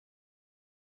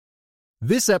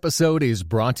This episode is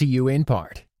brought to you in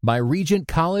part by Regent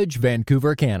College,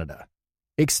 Vancouver, Canada.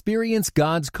 Experience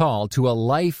God's call to a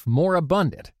life more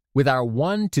abundant with our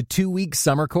 1 to 2 week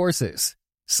summer courses.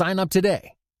 Sign up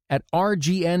today at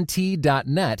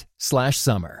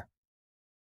rgnt.net/summer.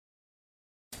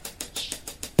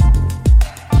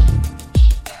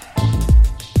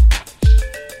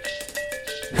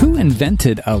 Who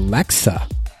invented Alexa?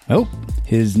 Oh,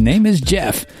 his name is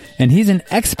Jeff, and he's an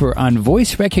expert on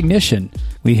voice recognition.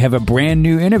 We have a brand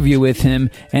new interview with him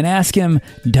and ask him,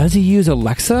 does he use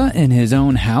Alexa in his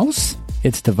own house?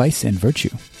 It's Device and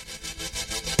Virtue.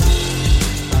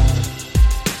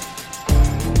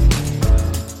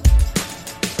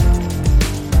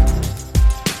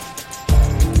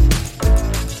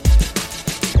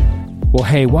 Well,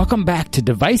 hey, welcome back to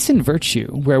Device and Virtue,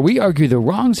 where we argue the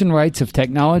wrongs and rights of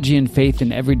technology and faith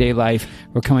in everyday life.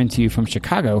 We're coming to you from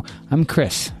Chicago. I'm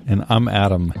Chris. And I'm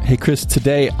Adam. Hey, Chris,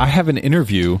 today I have an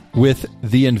interview with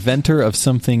the inventor of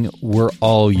something we're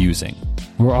all using.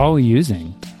 We're all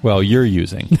using? Well, you're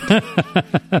using.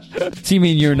 So you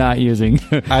mean you're not using?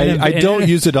 I don't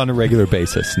use it on a regular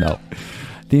basis, no.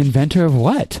 The inventor of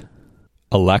what?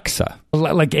 Alexa.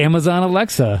 Like Amazon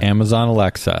Alexa. Amazon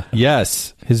Alexa.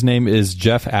 Yes. His name is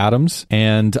Jeff Adams,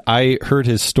 and I heard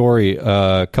his story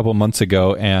a couple months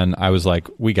ago, and I was like,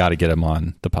 we got to get him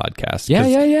on the podcast.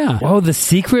 Yeah. Oh, the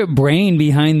secret brain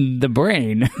behind the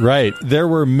brain. Right. There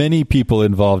were many people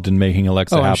involved in making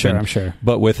Alexa happen. I'm sure.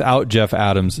 But without Jeff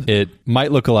Adams, it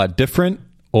might look a lot different,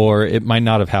 or it might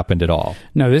not have happened at all.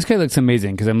 No, this guy looks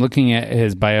amazing, because I'm looking at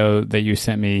his bio that you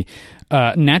sent me.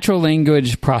 Natural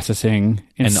language processing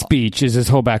and speech is his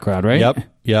whole background, right?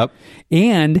 Yep.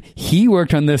 And he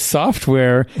worked on this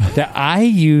software that I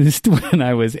used when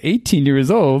I was 18 years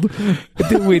old.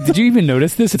 Wait, did you even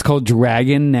notice this? It's called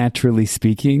Dragon Naturally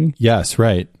Speaking. Yes,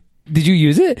 right. Did you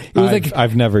use it? It was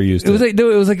I've never used it. It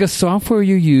was like a software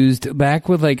you used back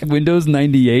with like Windows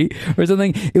 98 or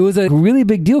something. It was a really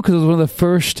big deal because it was one of the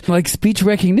first like speech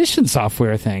recognition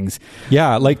software things.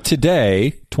 Yeah, like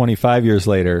today, 25 years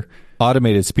later,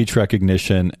 automated speech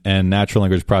recognition and natural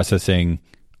language processing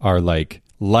are like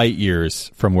light years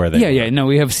from where they were. Yeah. No,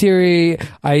 we have Siri.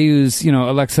 I use,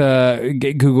 Alexa,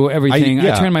 Google, everything.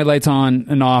 I turn my lights on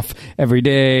and off every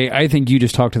day. I think you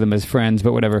just talk to them as friends,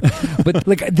 but whatever. But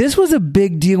like, this was a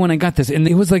big deal when I got this, and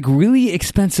it was like really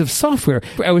expensive software.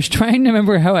 I was trying to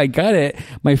remember how I got it.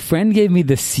 My friend gave me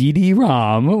the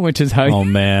CD-ROM, which is how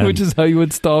you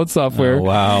installed software. Oh,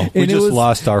 wow. And we just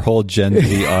lost our whole Gen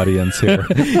Z audience here.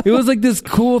 It was like this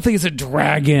cool thing. It's a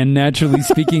dragon naturally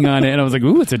speaking on it. And I was like,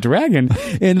 ooh, it's a dragon.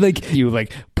 And like you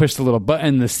like push the little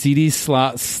button, the CD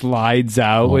slot slides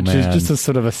out, which is just a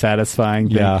sort of a satisfying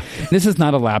thing. Yeah. This is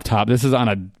not a laptop. This is on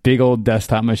a big old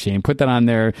desktop machine. Put that on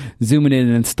there, zoom it in,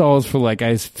 and installs for like,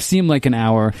 I seem like an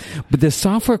hour. But this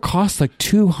software costs like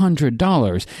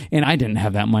 $200. And I didn't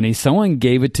have that money. Someone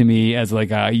gave it to me as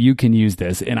like, you can use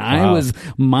this. And I was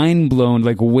mind blown,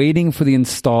 like waiting for the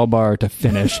install bar to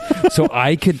finish so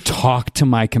I could talk to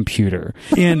my computer.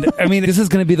 And I mean, this is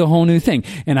going to be the whole new thing.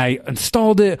 And I installed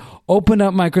it, opened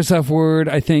up Microsoft Word,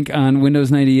 I think on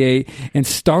Windows 98, and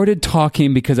started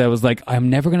talking because I was like, I'm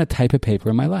never going to type a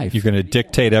paper in my life. You're going to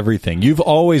dictate everything. You've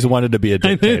always wanted to be a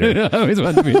dictator. I always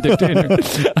wanted to be a dictator.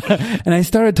 And I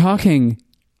started talking,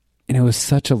 and it was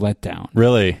such a letdown.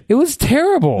 Really? It was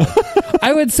terrible.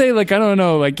 I would say, like, I don't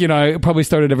know, like, I probably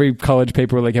started every college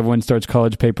paper like everyone starts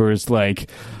college papers,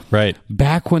 like, right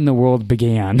back when the world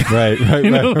began. Right.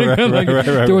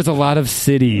 There was a lot of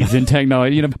cities and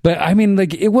technology, but I mean,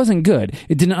 like, it wasn't good.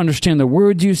 It didn't understand the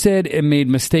words you said. It made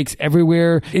mistakes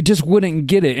everywhere. It just wouldn't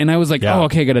get it. And I was like, oh,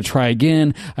 okay, I got to try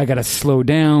again. I got to slow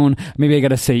down. Maybe I got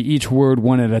to say each word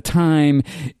one at a time.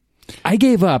 I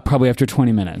gave up probably after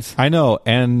 20 minutes. I know.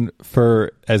 And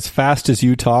for as fast as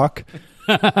you talk,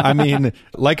 I mean,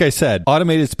 like I said,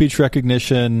 automated speech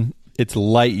recognition, it's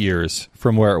light years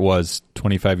from where it was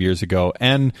 25 years ago.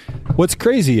 And what's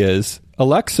crazy is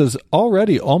Alexa's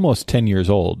already almost 10 years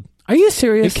old. Are you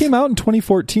serious? It came out in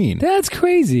 2014. That's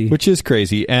crazy. Which is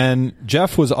crazy. And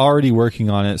Jeff was already working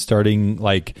on it starting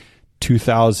like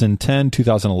 2010,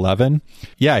 2011.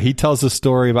 Yeah, he tells a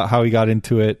story about how he got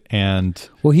into it. And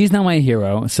well, he's not my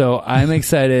hero, so I'm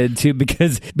excited too,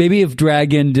 because maybe if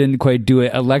Dragon didn't quite do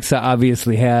it, Alexa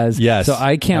obviously has. Yes, so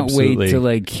I can't wait to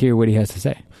like hear what he has to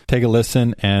say. Take a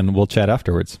listen and we'll chat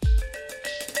afterwards.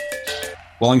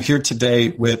 Well, I'm here today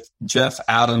with Jeff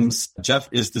Adams. Jeff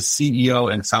is the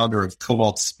CEO and founder of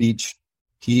Cobalt Speech.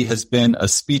 He has been a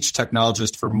speech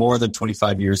technologist for more than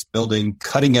 25 years, building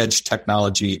cutting-edge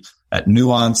technology at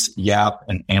Nuance, Yap,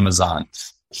 and Amazon.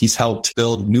 He's helped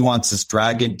build Nuance's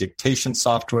Dragon dictation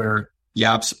software,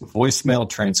 Yap's voicemail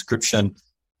transcription.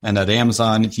 And at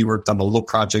Amazon, he worked on a little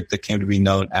project that came to be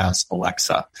known as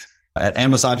Alexa. At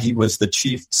Amazon, he was the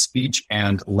chief speech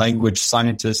and language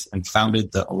scientist and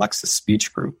founded the Alexa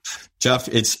Speech Group. Jeff,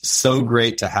 it's so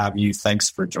great to have you. Thanks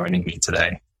for joining me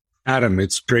today. Adam,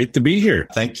 it's great to be here.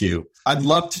 Thank you. I'd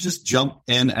love to just jump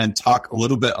in and talk a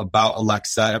little bit about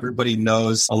Alexa. Everybody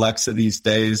knows Alexa these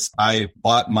days. I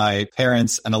bought my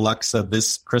parents an Alexa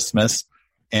this Christmas,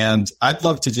 and I'd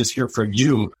love to just hear from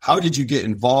you. How did you get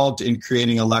involved in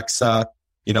creating Alexa?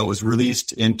 It was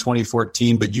released in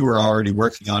 2014, but you were already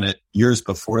working on it years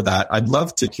before that. I'd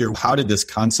love to hear, how did this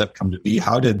concept come to be?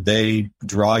 How did they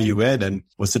draw you in? And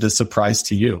was it a surprise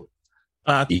to you?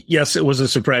 Yes, it was a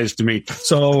surprise to me.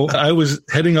 So I was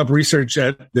heading up research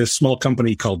at this small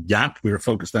company called Yap. We were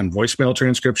focused on voicemail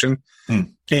transcription.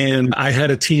 And I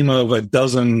had a team of a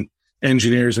dozen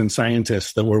engineers and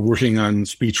scientists that were working on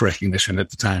speech recognition at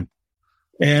the time.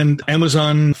 And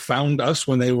Amazon found us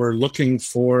when they were looking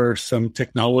for some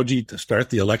technology to start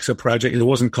the Alexa project. It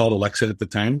wasn't called Alexa at the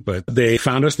time, but they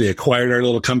found us. They acquired our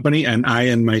little company, and I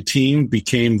and my team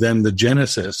became then the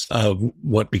genesis of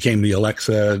what became the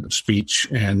Alexa speech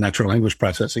and natural language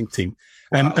processing team.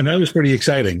 And that was pretty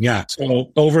exciting. Yeah.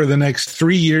 So over the next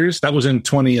 3 years, that was in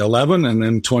 2011, and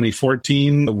then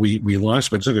 2014, we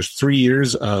launched, but it took us 3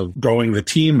 years of growing the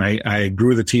team. I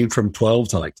grew the team from 12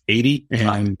 to like 80,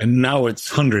 and now it's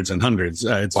hundreds and hundreds.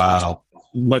 It's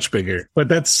much bigger. But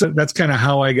that's kind of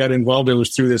how I got involved. It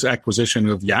was through this acquisition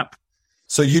of Yap.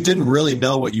 So you didn't really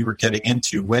know what you were getting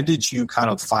into. When did you kind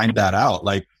of find that out?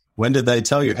 Like, when did they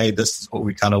tell you, hey, this is what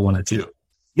we kind of want to do?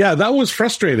 Yeah, that was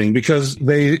frustrating because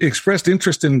they expressed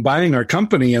interest in buying our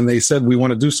company and they said, we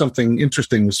want to do something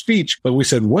interesting with speech. But we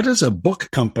said, what does a book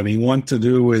company want to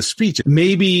do with speech?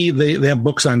 Maybe they have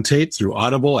books on tape through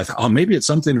Audible. I thought, maybe it's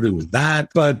something to do with that.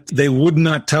 But they would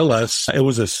not tell us. It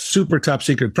was a super top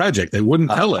secret project. They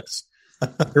wouldn't tell us.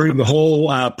 During the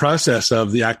whole process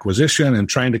of the acquisition and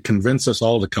trying to convince us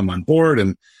all to come on board.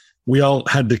 And we all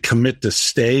had to commit to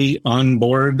stay on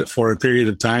board for a period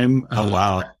of time.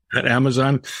 At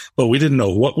Amazon, but we didn't know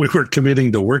what we were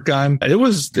committing to work on. It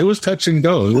was touch and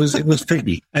go. It was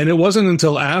tricky. And it wasn't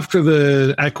until after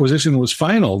the acquisition was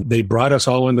final, they brought us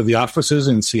all into the offices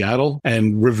in Seattle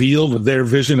and revealed their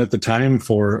vision at the time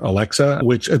for Alexa,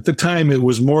 which at the time it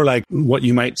was more like what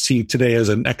you might see today as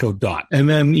an Echo Dot. And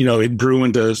then, it grew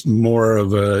into more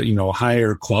of a,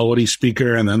 higher quality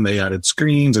speaker. And then they added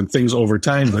screens and things over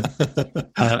time.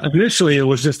 But initially it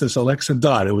was just this Alexa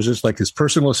Dot. It was just like his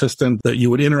personal assistant that you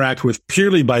would interact with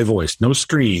purely by voice, no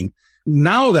screen.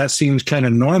 Now that seems kind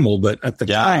of normal, but at the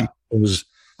time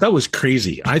that was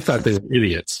crazy. I thought they were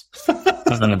idiots.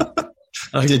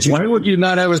 Why would you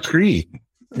not have a screen?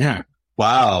 Yeah.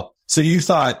 Wow. So you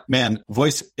thought, man,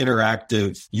 voice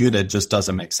interactive unit just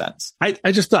doesn't make sense.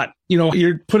 I just thought,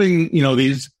 you're putting,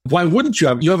 these, why wouldn't you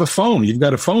have a phone? You've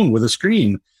got a phone with a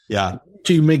screen. Yeah.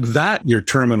 To make that your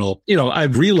terminal,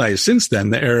 I've realized since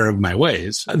then, the error of my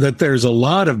ways, that there's a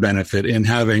lot of benefit in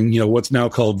having, what's now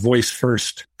called voice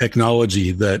first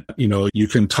technology that, you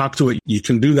can talk to it. You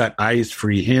can do that eyes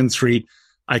free, hands free.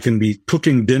 I can be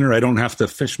cooking dinner. I don't have to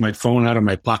fish my phone out of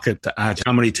my pocket to add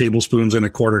how many tablespoons in a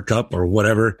quarter cup or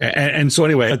whatever. And so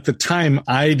anyway, at the time,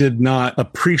 I did not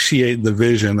appreciate the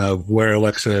vision of where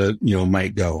Alexa,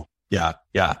 might go. Yeah.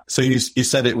 Yeah. So you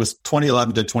said it was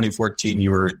 2011 to 2014,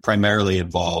 you were primarily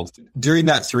involved. During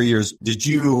that 3 years, did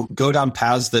you go down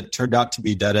paths that turned out to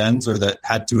be dead ends or that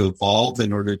had to evolve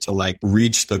in order to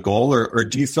reach the goal? Or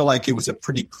do you feel like it was a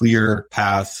pretty clear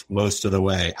path most of the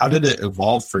way? How did it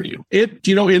evolve for you?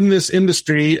 In this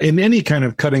industry, in any kind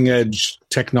of cutting edge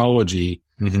technology,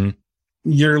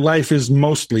 your life is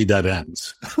mostly dead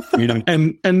ends,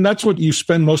 and that's what you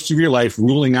spend most of your life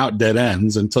ruling out dead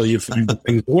ends until you find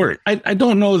things work. I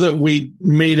don't know that we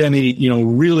made any,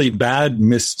 really bad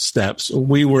missteps.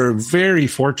 We were very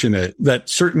fortunate that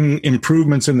certain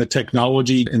improvements in the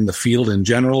technology in the field in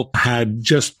general had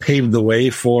just paved the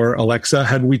way for Alexa.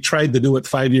 Had we tried to do it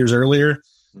 5 years earlier,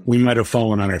 we might have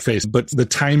fallen on our face, but the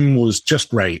time was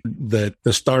just right, that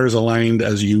the stars aligned,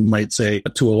 as you might say,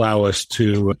 to allow us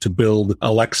to build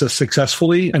Alexa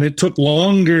successfully. And it took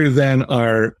longer than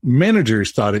our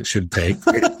managers thought it should take.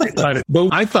 But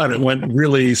I thought it went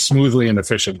really smoothly and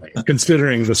efficiently,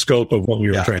 considering the scope of what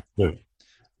we were trying to do.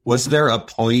 Was there a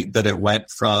point that it went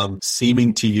from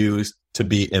seeming to you to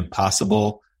be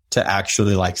impossible to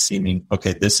actually seeming,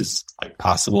 okay, this is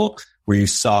possible? Where you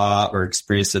saw or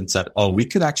experienced and said, oh, we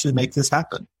could actually make this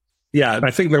happen? Yeah,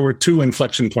 I think there were two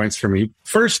inflection points for me.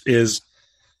 First is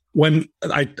when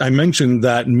I mentioned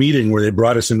that meeting where they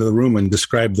brought us into the room and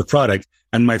described the product,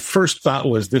 and my first thought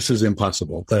was, this is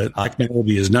impossible. The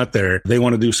technology is not there. They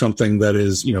want to do something that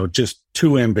is, just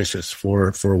too ambitious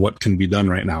for what can be done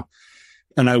right now.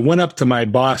 And I went up to my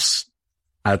boss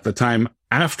at the time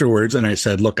afterwards, and I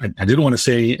said, look, I didn't want to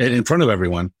say it in front of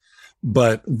everyone,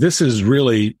 but this is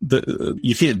really,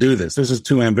 you can't do this. This is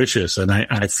too ambitious. And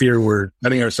I fear we're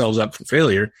setting ourselves up for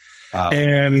failure. Wow.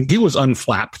 And he was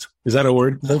unflapped. Is that a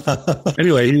word?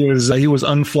 Anyway, he was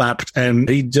unflapped, and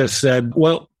he just said,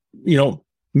 well,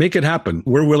 make it happen.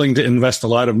 We're willing to invest a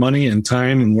lot of money and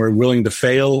time, and we're willing to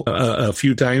fail a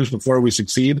few times before we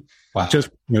succeed. Wow.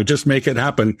 Just make it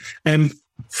happen. And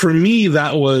for me,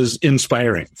 that was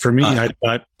inspiring. For me, I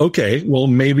thought, okay, well,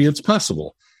 maybe it's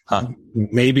possible.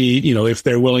 Maybe, if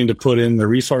they're willing to put in the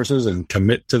resources and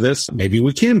commit to this, maybe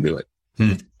we can do it.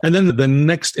 And then the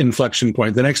next inflection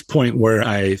point, the next point where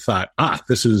I thought,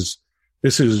 this is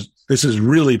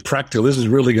really practical. This is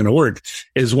really going to work,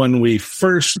 is when we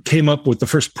first came up with the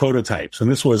first prototypes.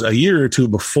 And this was a year or two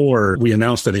before we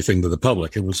announced anything to the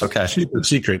public. It was super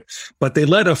secret, but they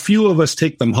let a few of us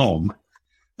take them home.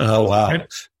 Oh, wow.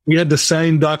 We had to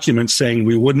sign documents saying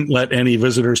we wouldn't let any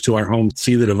visitors to our home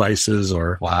see the devices,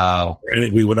 or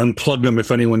we would unplug them if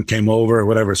anyone came over or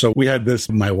whatever. So we had this,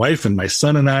 my wife and my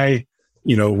son and I,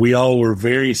 we all were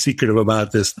very secretive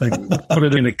about this thing. Put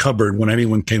it in a cupboard when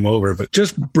anyone came over, but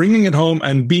just bringing it home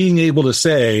and being able to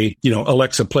say,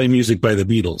 Alexa, play music by the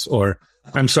Beatles, or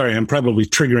I'm sorry, I'm probably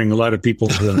triggering a lot of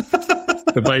people's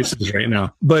devices right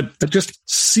now, but just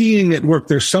seeing it work.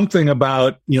 There's something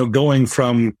about, going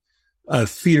from a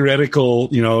theoretical,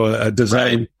 a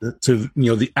design to,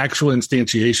 the actual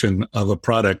instantiation of a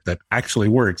product that actually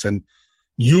works and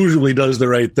usually does the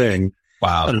right thing.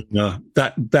 Wow.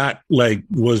 That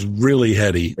was really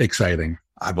heady, exciting.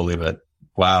 I believe it.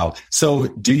 Wow. So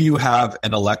do you have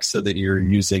an Alexa that you're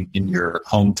using in your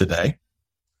home today?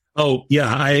 Oh,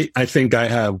 yeah. I think I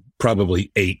have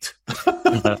probably 8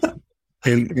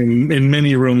 in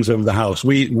many rooms of the house.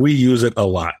 We use it a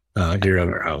lot here at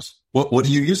our house. What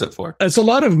do you use it for? It's a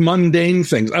lot of mundane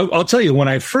things. I'll tell you, when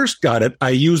I first got it, I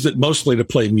used it mostly to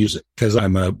play music because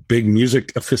I'm a big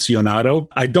music aficionado.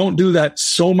 I don't do that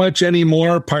so much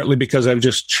anymore, partly because I've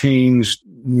just changed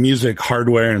music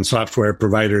hardware and software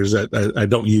providers. I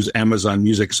don't use Amazon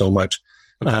Music so much.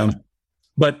 Okay.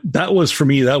 But that was, for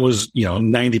me,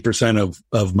 90%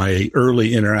 of my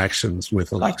early interactions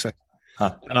with Alexa.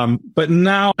 But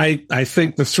now I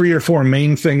think the 3 or 4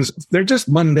 main things, they're just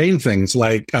mundane things.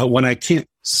 Like when I can't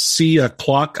see a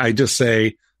clock, I just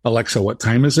say, Alexa, what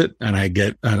time is it? And I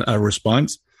get a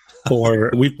response.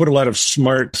 Or we put a lot of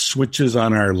smart switches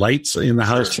on our lights in the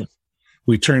house. Sure.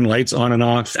 We turn lights on and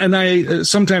off. And I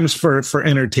sometimes for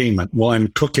entertainment, while I'm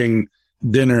cooking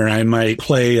dinner, I might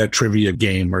play a trivia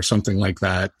game or something like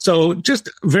that. So just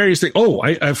various things. Oh,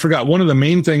 I forgot. One of the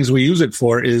main things we use it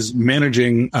for is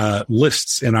managing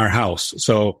lists in our house.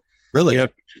 So really,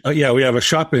 we have a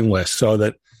shopping list, so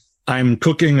that I'm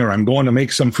cooking or I'm going to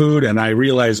make some food and I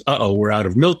realize, we're out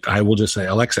of milk. I will just say,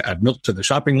 Alexa, add milk to the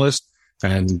shopping list.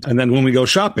 And then when we go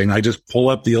shopping, I just pull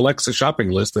up the Alexa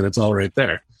shopping list and it's all right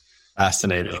there.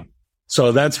 Fascinating.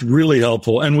 So that's really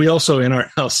helpful. And we also, in our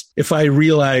house, if I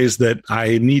realize that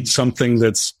I need something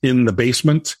that's in the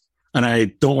basement and I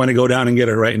don't want to go down and get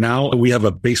it right now, we have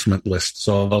a basement list.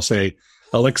 So I'll say,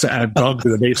 Alexa, add dog to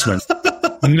the basement.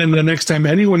 And then the next time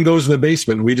anyone goes to the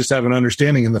basement, we just have an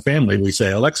understanding in the family. We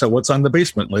say, Alexa, what's on the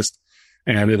basement list?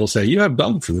 And it'll say, you have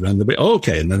dog food on the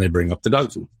okay. And then they bring up the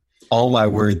dog food. Oh, my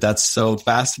word. That's so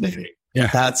fascinating. Yeah.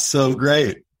 That's so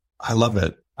great. I love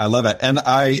it. And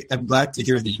I am glad to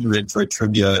hear that you're in for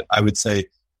trivia. I would say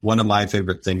one of my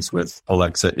favorite things with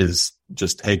Alexa is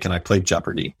just, hey, can I play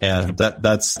Jeopardy? And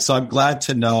so I'm glad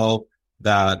to know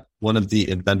that one of the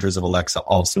inventors of Alexa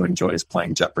also enjoys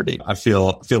playing Jeopardy. I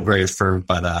feel very affirmed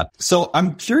by that. So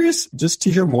I'm curious just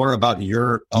to hear more about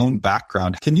your own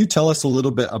background. Can you tell us a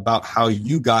little bit about how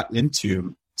you got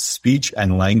into speech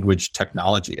and language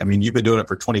technology? I mean, you've been doing it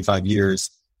for 25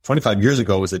 years. 25 years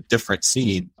ago was a different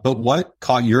scene, but what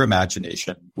caught your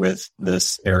imagination with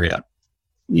this area?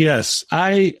 Yes,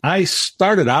 I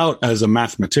started out as a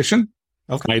mathematician.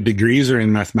 Okay. My degrees are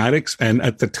in mathematics. And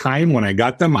at the time when I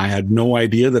got them, I had no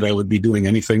idea that I would be doing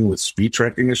anything with speech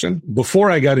recognition.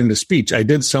 Before I got into speech, I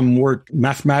did some work,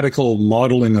 mathematical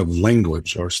modeling of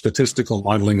language or statistical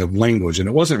modeling of language, and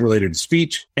it wasn't related to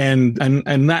speech. And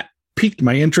that piqued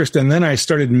my interest. And then I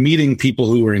started meeting people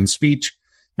who were in speech.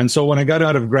 And so when I got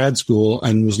out of grad school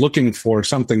and was looking for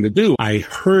something to do, I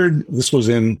heard this was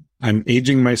I'm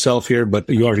aging myself here, but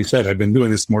you already said I've been doing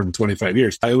this more than 25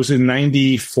 years. I was in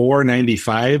 94,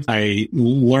 95. I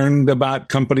learned about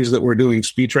companies that were doing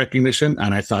speech recognition,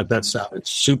 and I thought that sounded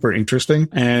super interesting.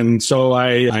 And so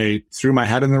I threw my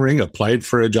hat in the ring, applied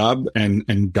for a job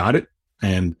and got it,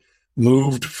 and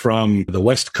moved from the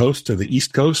West Coast to the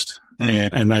East Coast.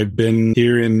 And I've been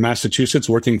here in Massachusetts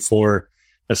working for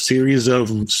a series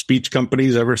of speech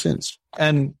companies ever since.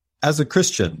 And as a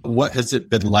Christian, what has it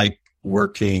been like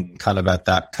working kind of at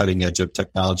that cutting edge of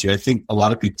technology? I think a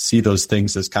lot of people see those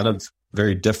things as kind of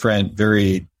very different,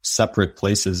 very separate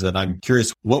places. And I'm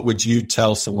curious, what would you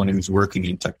tell someone who's working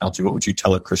in technology? What would you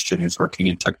tell a Christian who's working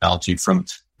in technology from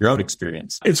your own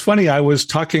experience? It's funny. I was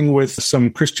talking with some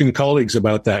Christian colleagues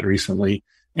about that recently,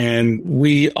 and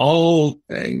we all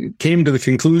came to the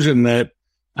conclusion that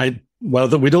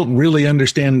that we don't really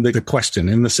understand the question,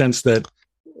 in the sense that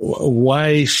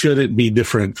why should it be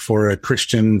different for a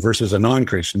Christian versus a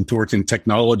non-Christian to work in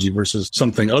technology versus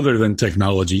something other than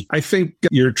technology? I think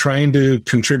you're trying to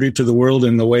contribute to the world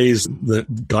in the ways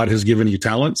that God has given you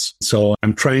talents. So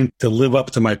I'm trying to live up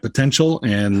to my potential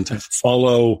and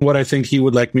follow what I think He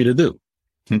would like me to do.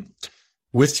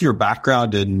 With your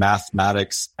background in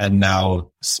mathematics and now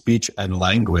speech and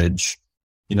language,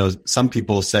 some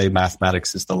people say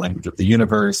mathematics is the language of the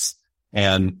universe.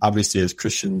 And obviously, as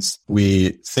Christians,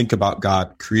 we think about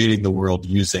God creating the world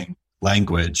using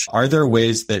language. Are there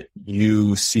ways that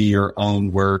you see your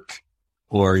own work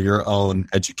or your own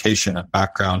education and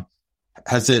background?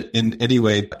 Has it in any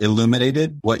way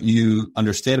illuminated what you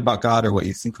understand about God or what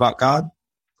you think about God?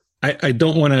 I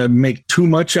don't want to make too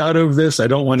much out of this. I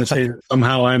don't want to say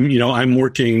somehow I'm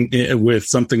working with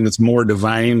something that's more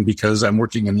divine because I'm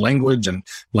working in language, and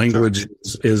language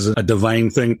is a divine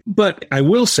thing. But I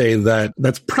will say that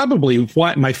that's probably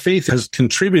why my faith has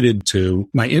contributed to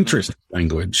my interest in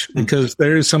language, because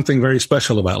there is something very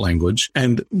special about language.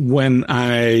 And when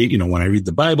I read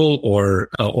the Bible or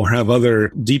have other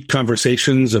deep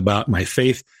conversations about my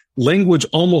faith, language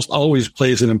almost always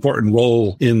plays an important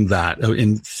role in that,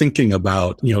 in thinking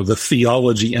about, the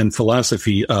theology and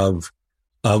philosophy of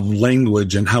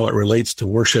language and how it relates to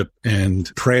worship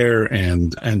and prayer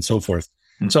and so forth.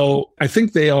 Mm-hmm. So I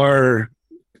think there are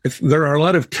a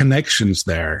lot of connections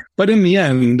there. But in the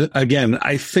end, again,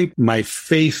 I think my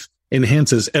faith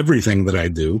enhances everything that I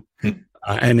do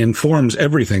and informs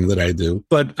everything that I do.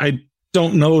 But I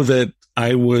don't know that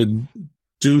I would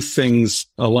do things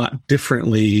a lot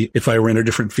differently if I were in a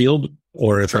different field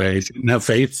or if I didn't have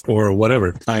faith or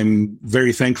whatever. I'm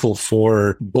very thankful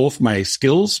for both my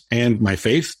skills and my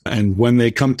faith. And when they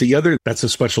come together, that's a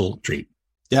special treat.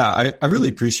 Yeah, I really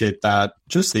appreciate that.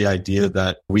 Just the idea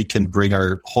that we can bring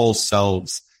our whole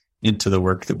selves into the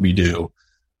work that we do.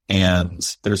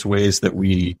 And there's ways that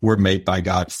we were made by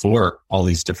God for all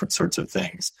these different sorts of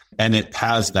things. And it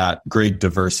has that great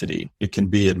diversity. It can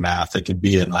be in math. It can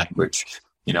be in language.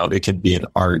 It can be in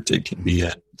art, it can be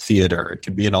in theater, it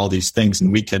can be in all these things,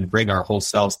 and we can bring our whole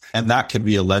selves. And that can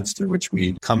be a lens through which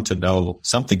we come to know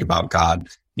something about God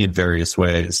in various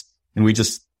ways. And we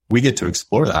get to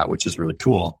explore that, which is really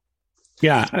cool.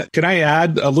 Yeah. Can I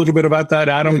add a little bit about that,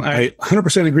 Adam? I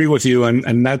 100% agree with you.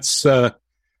 And that's a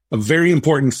very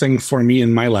important thing for me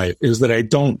in my life, is that I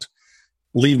don't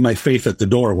leave my faith at the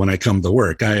door when I come to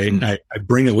work. I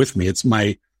bring it with me. It's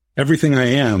everything I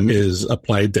am is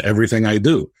applied to everything I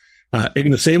do.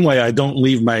 In the same way, I don't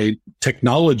leave my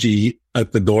technology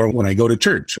at the door when I go to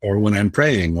church or when I'm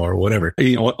praying or whatever.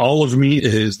 All of me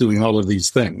is doing all of these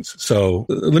things. So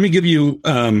let me give you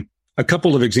a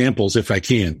couple of examples, if I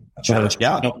can.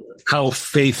 How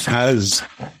faith has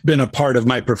been a part of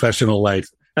my professional life.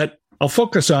 I'll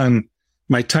focus on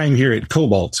my time here at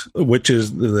Cobalt, which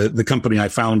is the company I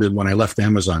founded when I left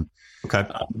Amazon. Okay.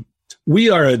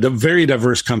 We are a very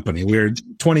diverse company. We're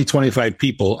 25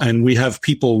 people, and we have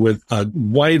people with a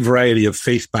wide variety of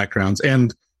faith backgrounds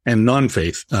and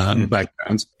non-faith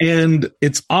backgrounds. And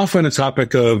it's often a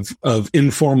topic of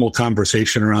informal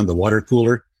conversation around the water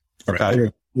cooler. Okay.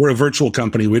 We're a virtual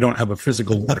company. We don't have a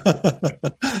physical water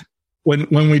cooler. When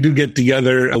we do get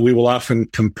together, we will often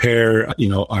compare,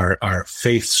 our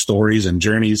faith stories and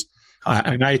journeys.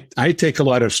 And I take a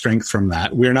lot of strength from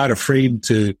that. We're not afraid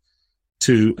to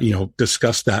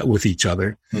discuss that with each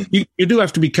other. You do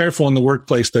have to be careful in the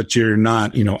workplace that you're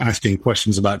not, asking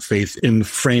questions about faith in the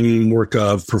framework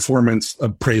of performance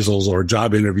appraisals or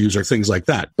job interviews or things like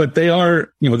that. But they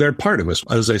are, they're part of us.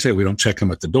 As I say, we don't check them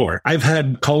at the door. I've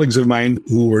had colleagues of mine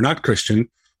who were not Christian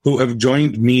who have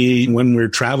joined me when we're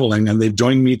traveling, and they've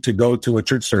joined me to go to a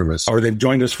church service, or they've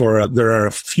joined us there are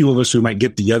a few of us who might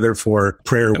get together for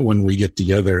prayer when we get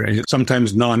together. And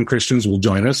sometimes non-Christians will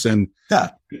join us, and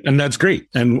that's great.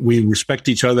 And we respect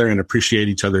each other and appreciate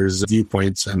each other's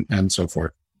viewpoints and so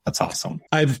forth. That's awesome.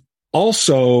 I've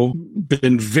also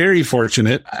been very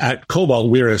fortunate at Cobalt.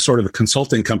 We're a sort of a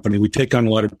consulting company. We take on a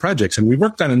lot of projects, and we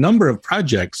worked on a number of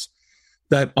projects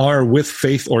that are with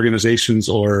faith organizations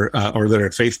or that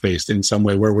are faith-based in some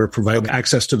way, where we're providing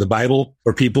access to the Bible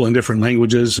for people in different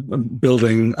languages,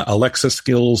 building Alexa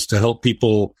skills to help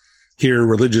people hear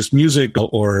religious music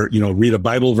or, read a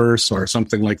Bible verse or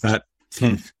something like that.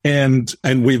 And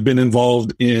we've been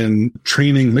involved in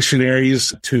training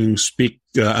missionaries to speak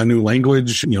a new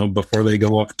language, before they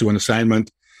go off to an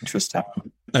assignment. Interesting.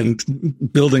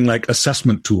 And building like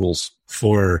assessment tools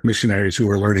for missionaries who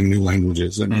are learning new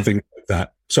languages and things like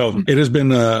that. So it has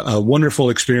been a wonderful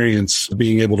experience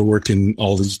being able to work in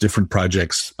all these different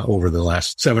projects over the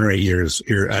last 7 or 8 years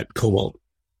here at Cobalt.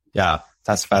 Yeah,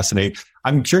 that's fascinating.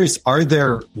 I'm curious, are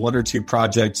there 1 or 2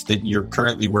 projects that you're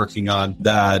currently working on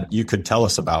that you could tell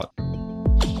us about?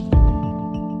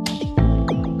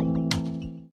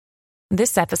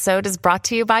 This episode is brought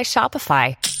to you by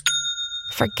Shopify.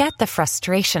 Forget the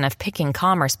frustration of picking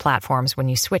commerce platforms when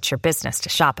you switch your business to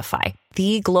Shopify,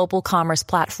 the global commerce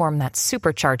platform that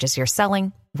supercharges your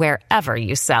selling wherever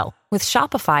you sell. With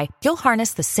Shopify, you'll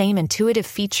harness the same intuitive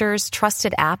features,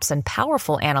 trusted apps, and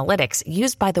powerful analytics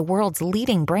used by the world's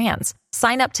leading brands.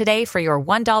 Sign up today for your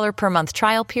 $1 per month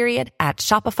trial period at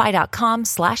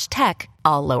shopify.com/tech,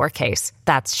 all lowercase.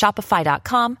 That's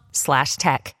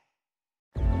shopify.com/tech.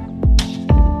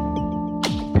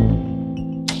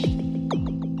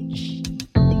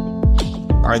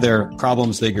 Are there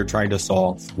problems that you're trying to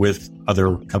solve with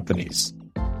other companies?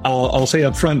 I'll say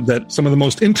up front that some of the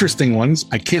most interesting ones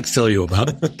I can't tell you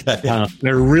about. Okay.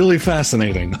 They're really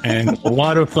fascinating and a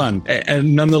lot of fun.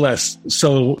 And nonetheless,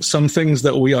 so some things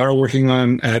that we are working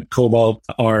on at Cobalt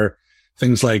are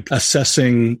things like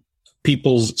assessing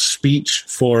people's speech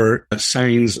for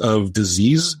signs of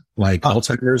disease, like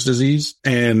Alzheimer's disease.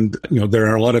 And, there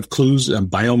are a lot of clues and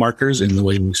biomarkers in the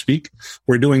way we speak.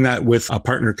 We're doing that with a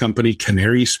partner company,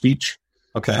 Canary Speech.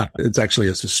 Okay. It's actually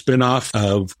a spin-off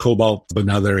of Cobalt, but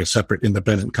now they're a separate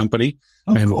independent company.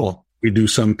 Cool. We do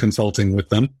some consulting with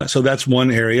them. So that's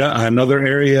one area. Another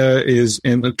area is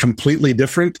completely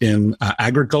different in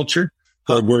agriculture.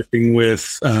 We're working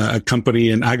with a company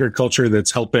in agriculture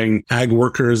that's helping ag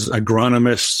workers,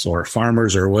 agronomists or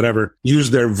farmers or whatever,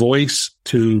 use their voice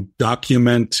to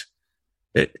document.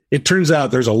 It turns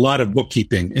out there's a lot of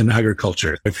bookkeeping in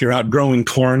agriculture. If you're out growing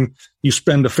corn, you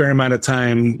spend a fair amount of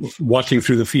time walking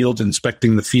through the fields,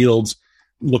 inspecting the fields,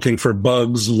 looking for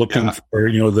bugs, looking for,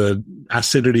 the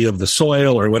acidity of the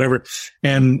soil or whatever.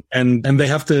 And they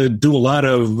have to do a lot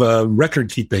of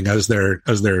record keeping as they're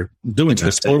doing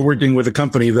this. We're working with a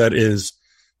company that is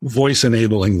voice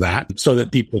enabling that so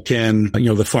that people can,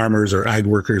 the farmers or ag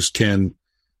workers can,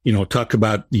 talk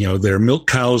about, their milk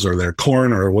cows or their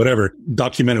corn or whatever,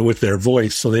 document it with their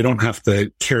voice so they don't have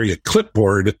to carry a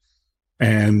clipboard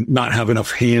and not have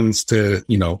enough hands to,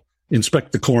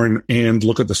 inspect the corn and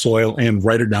look at the soil and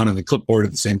write it down on the clipboard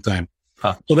at the same time.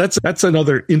 So that's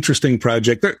another interesting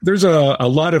project. There's a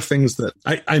lot of things that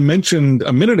I mentioned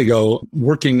a minute ago,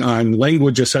 working on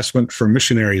language assessment for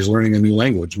missionaries learning a new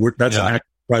language. That's an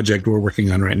active project we're working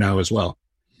on right now as well.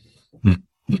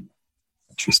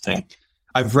 Interesting.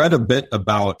 I've read a bit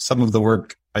about some of the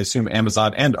work I assume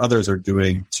Amazon and others are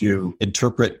doing to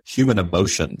interpret human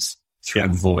emotions through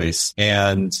voice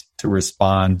and to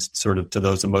respond sort of to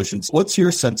those emotions. What's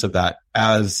your sense of that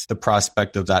as the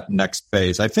prospect of that next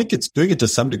phase? I think it's doing it to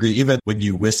some degree. Even when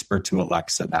you whisper to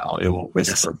Alexa now, it will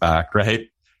whisper back, right?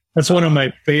 That's one of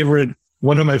my favorite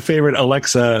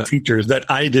Alexa features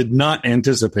that I did not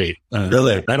anticipate.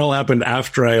 Really? That all happened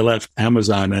after I left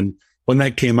Amazon. And when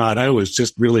that came out, I was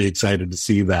just really excited to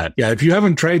see that. Yeah, if you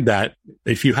haven't tried that,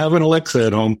 if you have an Alexa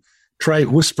at home, try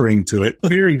whispering to it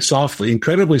very softly,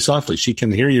 incredibly softly. She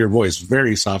can hear your voice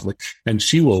very softly, and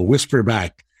she will whisper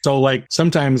back. So like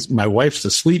sometimes my wife's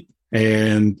asleep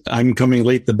and I'm coming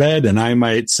late to bed and I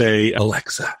might say,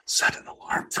 Alexa, set an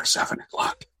alarm for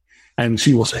 7:00. And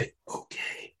she will say,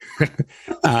 okay.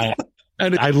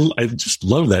 And I just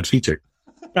love that feature.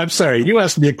 I'm sorry, you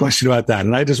asked me a question about that,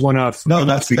 and I just went off. No,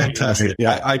 that's fantastic.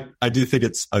 Yeah, I do think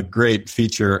it's a great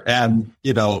feature. And,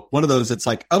 one of those, it's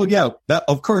like, oh, yeah, that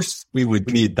of course we would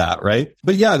need that, right?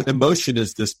 But yeah, emotion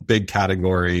is this big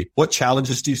category. What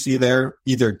challenges do you see there,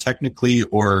 either technically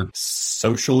or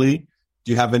socially?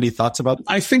 Do you have any thoughts about it?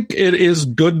 I think it is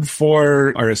good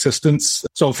for our assistants.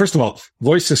 So first of all,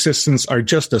 voice assistants are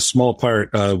just a small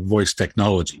part of voice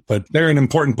technology, but they're an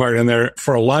important part, and they're,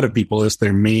 for a lot of people, is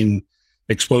their main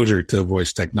exposure to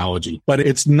voice technology. But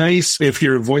it's nice if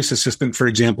your voice assistant, for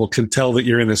example, can tell that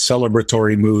you're in a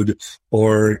celebratory mood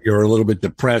or you're a little bit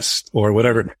depressed or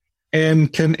whatever,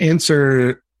 and can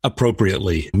answer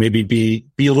appropriately, maybe be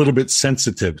a little bit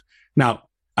sensitive. Now,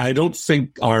 I don't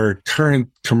think our current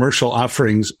commercial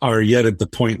offerings are yet at the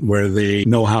point where they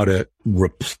know how to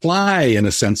reply in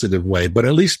a sensitive way, but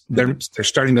at least they're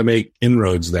starting to make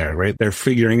inroads there, right? They're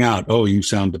figuring out, oh, you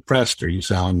sound depressed, or you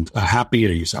sound happy,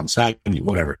 or you sound sad,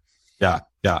 whatever. Yeah.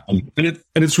 And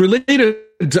it's related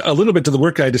to, a little bit to the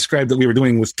work I described that we were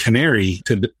doing with Canary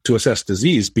to assess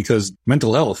disease, because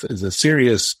mental health is a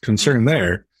serious concern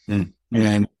there.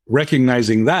 And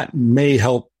recognizing that may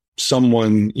help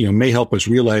someone, may help us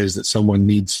realize that someone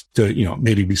needs to,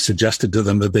 maybe be suggested to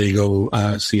them that they go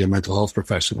see a mental health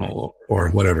professional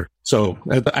or whatever. So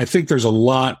I think there's a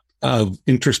lot of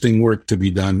interesting work to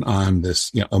be done on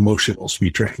this, emotional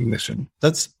speech recognition.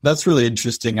 That's really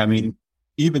interesting. I mean,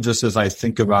 even just as I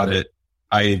think about it,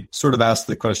 I sort of asked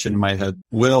the question in my head,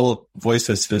 will voice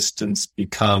assistants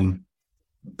become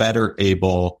better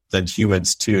able than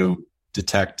humans to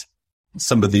detect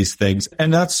some of these things?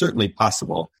 And that's certainly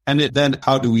possible. And then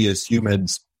how do we as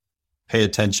humans pay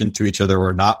attention to each other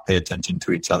or not pay attention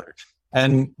to each other?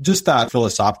 And just that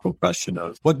philosophical question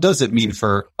of what does it mean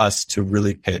for us to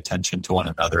really pay attention to one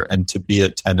another and to be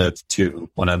attentive to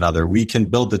one another? We can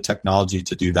build the technology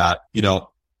to do that,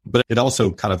 but it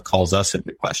also kind of calls us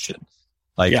into question.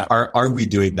 Like, are we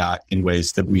doing that in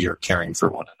ways that we are caring for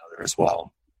one another as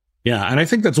well? Yeah. And I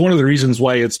think that's one of the reasons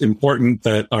why it's important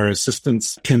that our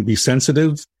assistants can be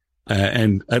sensitive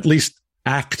and at least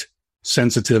act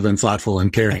sensitive and thoughtful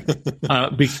and caring,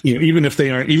 even if they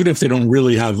don't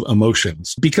really have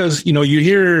emotions. Because, you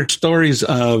hear stories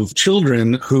of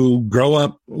children who grow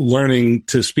up learning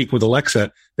to speak with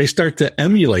Alexa. They start to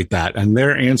emulate that, and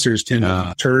their answers tend to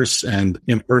be terse and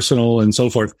impersonal and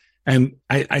so forth. And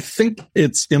I think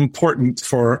it's important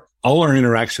for all our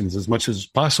interactions, as much as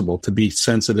possible, to be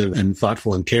sensitive and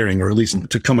thoughtful and caring, or at least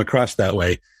to come across that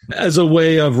way, as a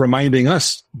way of reminding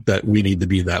us that we need to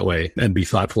be that way and be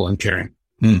thoughtful and caring.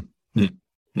 Yeah,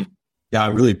 I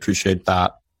really appreciate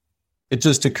that. It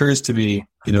just occurs to me,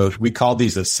 we call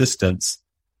these assistants,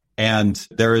 and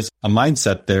there is a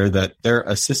mindset there that they're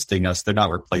assisting us, they're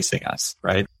not replacing us,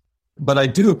 right? But I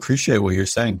do appreciate what you're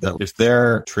saying, that if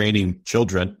they're training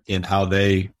children in how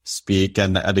they speak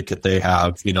and the etiquette they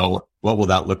have, what will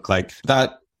that look like?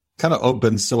 That kind of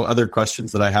opens some other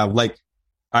questions that I have. Like,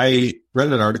 I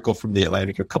read an article from The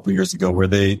Atlantic a couple of years ago where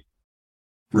they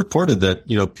reported that,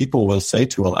 people will say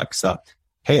to Alexa,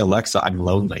 "Hey, Alexa, I'm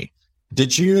lonely."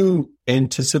 Did you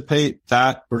anticipate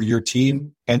that, or your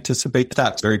team anticipate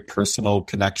that very personal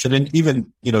connection? And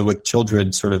even, with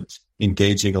children sort of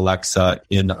engaging Alexa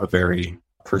in a very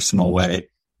personal way.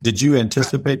 Did you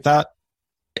anticipate that?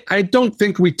 I don't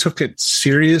think we took it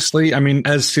seriously. I mean,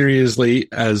 as seriously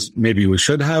as maybe we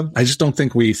should have. I just don't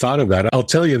think we thought of that. I'll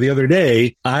tell you, the other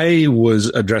day, I was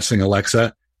addressing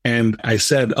Alexa and I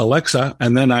said, "Alexa,"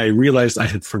 and then I realized I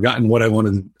had forgotten what I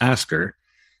wanted to ask her.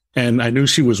 And I knew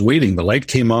she was waiting. The light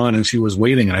came on and she was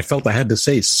waiting, and I felt I had to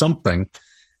say something.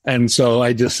 And so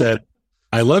I just said,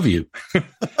 "I love you."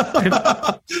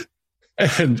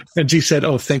 And she said,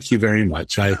 "Oh, thank you very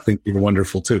much. I think you're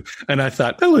wonderful too." And I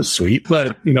thought that was sweet,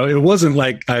 but it wasn't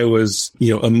like I was,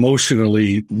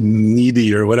 emotionally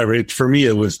needy or whatever. For me,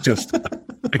 it was just,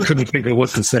 I couldn't think of what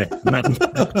to say.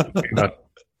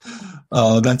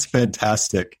 Oh, that's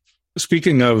fantastic.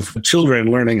 Speaking of children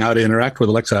learning how to interact with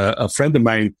Alexa, a friend of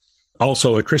mine,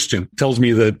 also a Christian, tells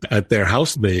me that at their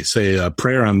house, they say a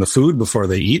prayer on the food before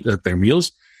they eat at their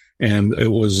meals. And it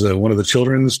was one of the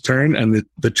children's turn, and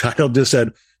the child just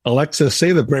said, "Alexa,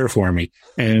 say the prayer for me."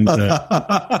 And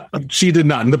she did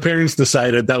not. And the parents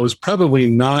decided that was probably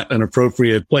not an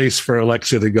appropriate place for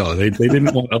Alexa to go. They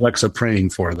didn't want Alexa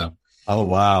praying for them. Oh,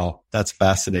 wow. That's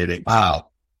fascinating. Wow.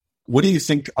 What do you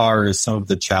think are some of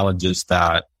the challenges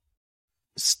that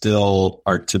still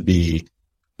are to be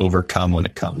overcome when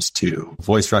it comes to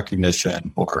voice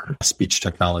recognition or speech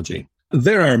technology?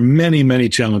 There are many, many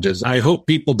challenges. I hope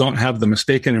people don't have the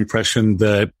mistaken impression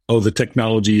that, the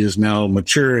technology is now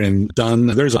mature and done.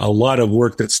 There's a lot of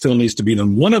work that still needs to be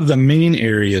done. One of the main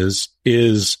areas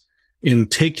is in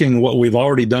taking what we've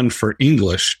already done for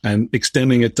English and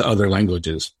extending it to other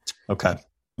languages. Okay.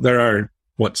 There are,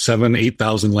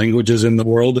 7,000-8,000 languages in the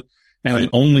world, and right.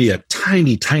 Only a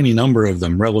tiny, tiny number of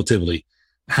them, relatively,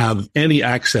 have any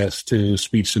access to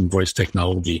speech and voice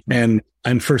technology. And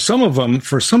And for some of them,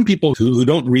 for some people who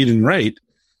don't read and write,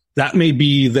 that may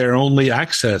be their only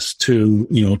access to,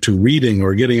 to reading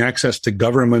or getting access to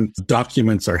government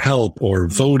documents or help or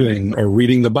voting or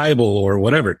reading the Bible or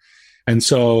whatever. And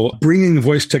so bringing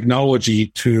voice technology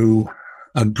to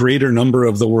a greater number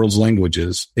of the world's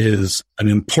languages is an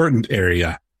important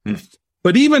area.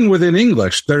 But even within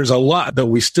English, there's a lot that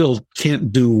we still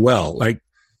can't do well. Like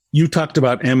you talked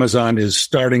about, Amazon is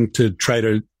starting to try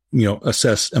to,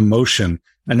 assess emotion.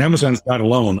 And Amazon's not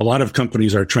alone. A lot of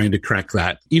companies are trying to crack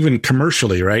that, even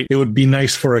commercially, right? It would be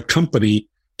nice for a company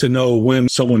to know when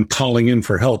someone calling in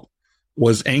for help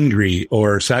was angry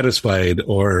or satisfied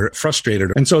or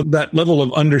frustrated. And so that level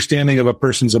of understanding of a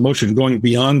person's emotion going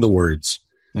beyond the words,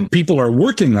 people are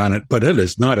working on it, but it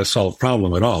is not a solved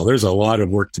problem at all. There's a lot of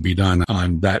work to be done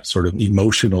on that sort of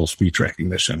emotional speech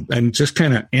recognition and just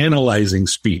kind of analyzing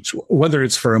speech, whether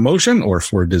it's for emotion or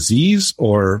for disease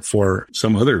or for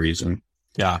some other reason.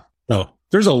 Yeah. So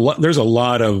there's a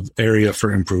lot of area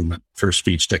for improvement for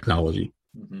speech technology.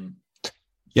 Mm-hmm.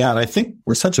 Yeah. And I think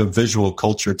we're such a visual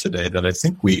culture today that I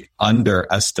think we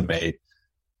underestimate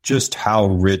just how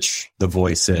rich the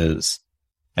voice is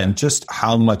and just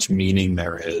how much meaning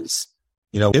there is.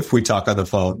 If we talk on the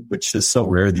phone, which is so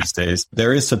rare these days,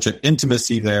 there is such an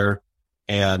intimacy there.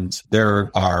 And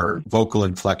there are vocal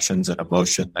inflections and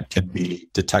emotion that can be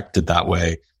detected that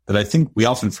way that I think we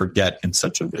often forget in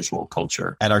such a visual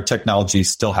culture. And our technology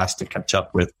still has to catch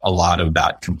up with a lot of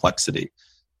that complexity.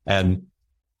 And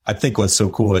I think what's so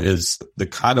cool is the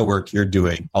kind of work you're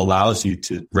doing allows you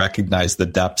to recognize the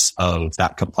depths of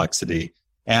that complexity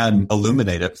and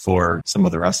illuminate it for some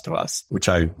of the rest of us, which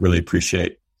I really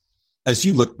appreciate. As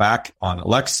you look back on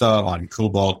Alexa, on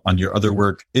Cobalt, on your other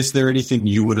work, is there anything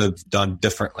you would have done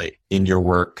differently in your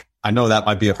work? I know that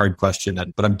might be a hard question,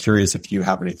 but I'm curious if you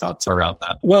have any thoughts around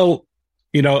that. Well,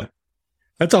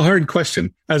 that's a hard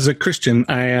question. As a Christian,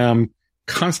 I am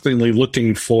constantly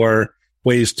looking for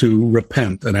ways to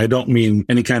repent. And I don't mean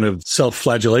any kind of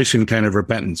self-flagellation kind of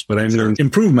repentance, but I mean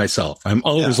improve myself. I'm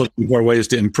always looking for ways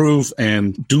to improve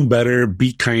and do better,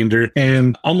 be kinder.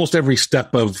 And almost every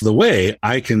step of the way,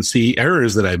 I can see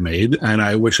errors that I've made. And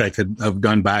I wish I could have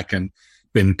gone back and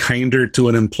been kinder to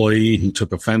an employee who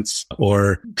took offense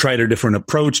or tried a different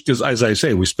approach. Because as I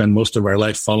say, we spend most of our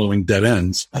life following dead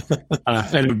ends.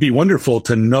 And it would be wonderful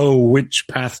to know which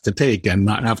path to take and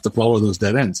not have to follow those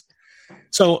dead ends.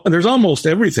 So there's almost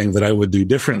everything that I would do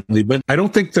differently, but I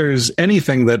don't think there's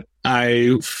anything that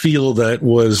I feel that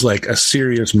was like a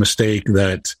serious mistake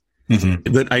that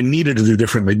I needed to do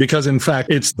differently. Because in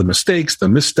fact, it's the mistakes, the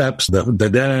missteps, the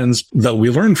dead ends that we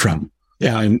learn from.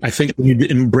 Yeah, and I think we need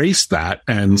to embrace that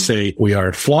and say we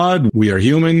are flawed, we are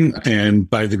human, and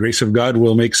by the grace of God,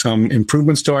 we'll make some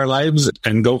improvements to our lives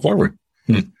and go forward.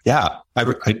 Yeah, I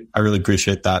really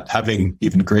appreciate that. Having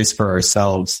even grace for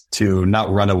ourselves to not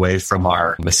run away from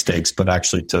our mistakes, but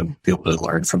actually to be able to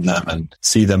learn from them and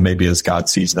see them maybe as God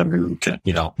sees them, who can,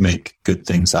 make good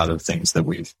things out of things that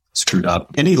we've screwed up.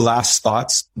 Any last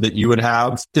thoughts that you would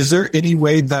have? Is there any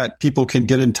way that people can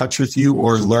get in touch with you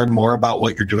or learn more about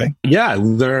what you're doing? Yeah,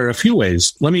 there are a few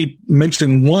ways. Let me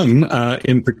mention one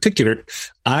in particular.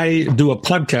 I do a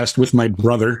podcast with my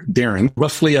brother, Darren,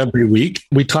 roughly every week.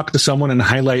 We talk to someone and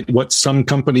highlight what some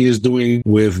company is doing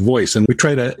with voice. And we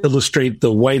try to illustrate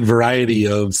the wide variety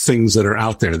of things that are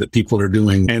out there that people are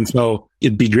doing. And so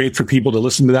it'd be great for people to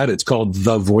listen to that. It's called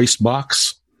The Voice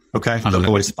Box. Okay, The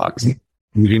Voice Box.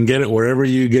 You can get it wherever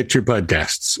you get your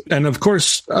podcasts. And of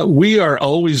course, we are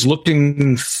always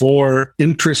looking for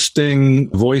interesting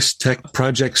voice tech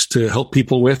projects to help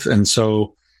people with. And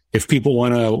so if people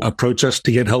want to approach us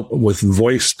to get help with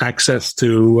voice access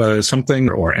to something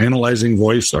or analyzing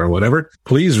voice or whatever,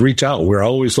 please reach out. We're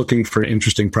always looking for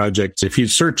interesting projects. If you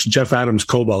search Jeff Adams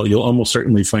Cobalt, you'll almost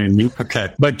certainly find me.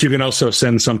 Okay. But you can also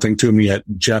send something to me at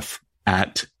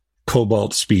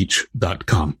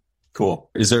jeff@cobaltspeech.com. Cool.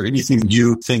 Is there anything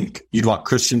you think you'd want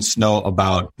Christians to know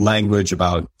about language,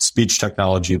 about speech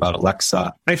technology, about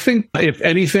Alexa? I think, if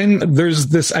anything, there's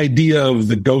this idea of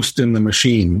the ghost in the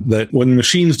machine, that when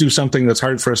machines do something that's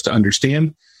hard for us to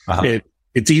understand,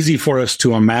 it's easy for us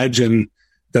to imagine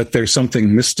that there's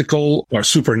something mystical or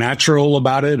supernatural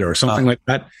about it or something like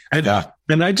that.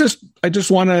 And I just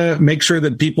want to make sure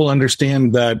that people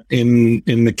understand that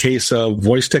in the case of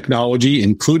voice technology,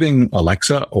 including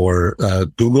Alexa or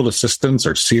Google Assistants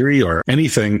or Siri or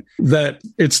anything, that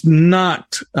it's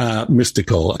not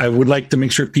mystical. I would like to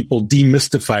make sure people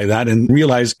demystify that and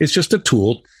realize it's just a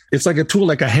tool. It's like a tool,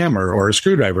 like a hammer or a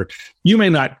screwdriver. You may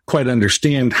not quite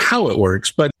understand how it works,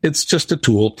 but it's just a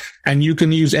tool. And you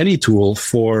can use any tool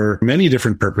for many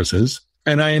different purposes.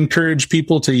 And I encourage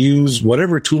people to use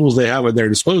whatever tools they have at their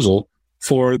disposal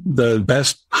for the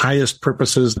best, highest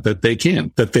purposes that they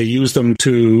can, that they use them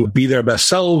to be their best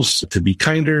selves, to be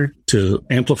kinder, to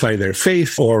amplify their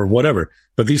faith or whatever.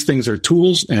 But these things are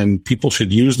tools and people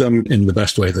should use them in the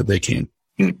best way that they can.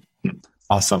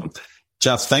 Awesome.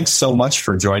 Jeff, thanks so much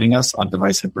for joining us on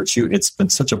Device and Virtue. It's been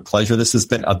such a pleasure. This has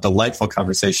been a delightful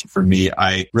conversation for me.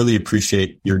 I really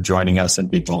appreciate your joining us and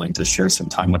being willing to share some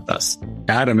time with us.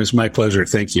 Adam, it's my pleasure.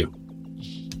 Thank you.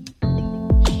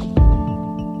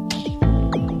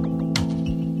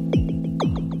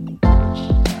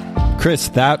 Chris,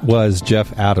 that was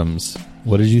Jeff Adams.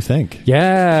 What did you think?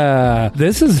 Yeah,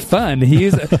 this is fun.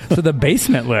 He's so the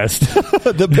basement list.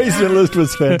 The basement list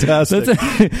was fantastic.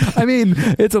 I mean,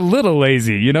 it's a little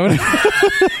lazy, you know?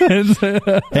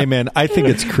 Hey, man, I think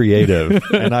it's creative,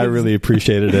 and I really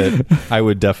appreciated it. I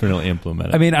would definitely implement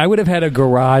it. I mean, I would have had a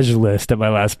garage list at my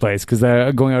last place because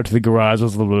going out to the garage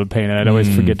was a little bit of a pain, and I'd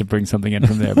always forget to bring something in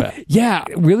from there. But yeah,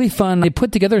 really fun. They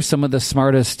put together some of the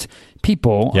smartest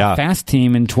people, a fast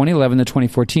team in 2011 to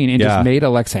 2014, and just made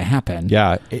Alexa happen.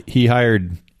 Yeah, he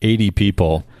hired 80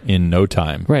 people in no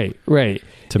time. Right.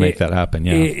 To make that happen,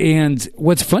 yeah. And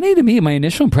what's funny to me, my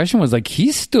initial impression was like,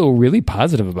 he's still really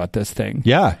positive about this thing.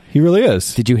 Yeah, he really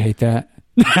is. Did you hate that?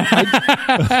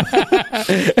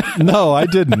 No, I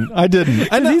didn't.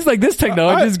 And he's like, this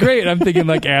technology is great. I'm thinking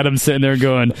like Adam's sitting there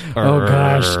going, oh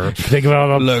gosh, think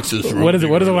about Alexa's what is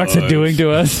Alexa doing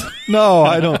to us? No,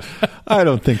 I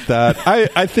don't think that.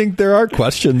 I think there are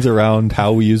questions around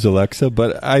how we use Alexa,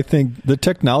 but I think the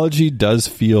technology does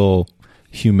feel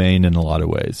humane in a lot of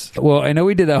ways. Well, I know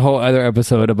we did that whole other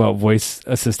episode about voice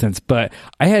assistants, but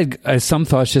I had some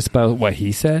thoughts just about what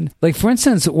he said. Like, for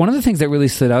instance, one of the things that really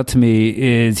stood out to me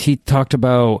is he talked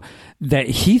about that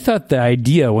he thought the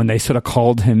idea when they sort of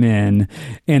called him in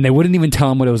and they wouldn't even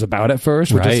tell him what it was about at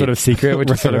first, which is sort of secret,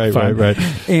 which is sort of fun.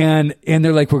 Right. And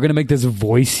they're like, we're going to make this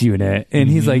voice unit. And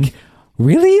he's like,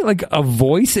 really? Like a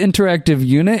voice interactive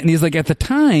unit? And he's like, at the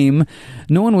time,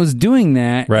 no one was doing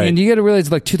that. Right. And you got to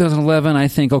realize, like 2011, I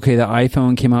think, okay, the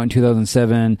iPhone came out in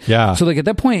 2007. Yeah. So like at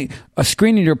that point, a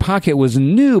screen in your pocket was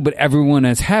new, but everyone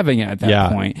is having it at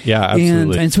that point. Yeah,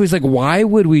 absolutely. And so he's like, why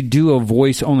would we do a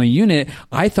voice only unit?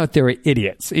 I thought they were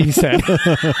idiots, he said.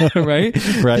 Right?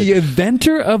 The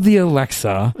inventor of the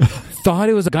Alexa thought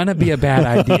it was gonna be a bad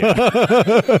idea.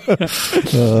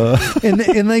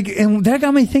 And that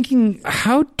got me thinking,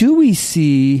 how do we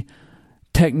see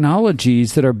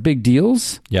technologies that are big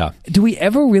deals? Yeah. Do we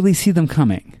ever really see them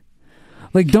coming?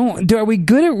 Like, are we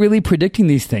good at really predicting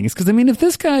these things? Because, I mean, if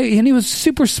this guy, and he was a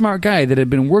super smart guy that had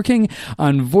been working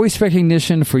on voice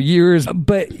recognition for years,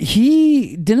 but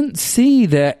he didn't see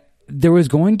that there was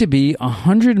going to be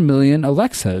 100 million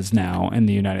Alexas now in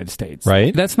the United States.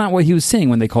 Right. That's not what he was seeing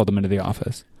when they called him into the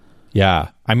office. Yeah.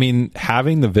 I mean,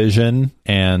 having the vision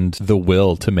and the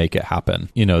will to make it happen.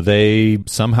 You know, they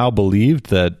somehow believed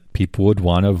that people would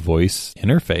want a voice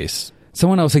interface.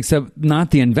 Someone else, except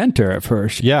not the inventor at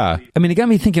first. Yeah. I mean, it got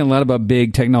me thinking a lot about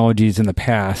big technologies in the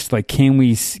past. Like, can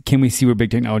we see where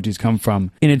big technologies come from?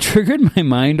 And it triggered my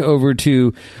mind over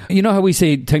to, you know how we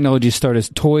say technologies start as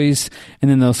toys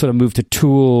and then they'll sort of move to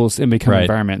tools and become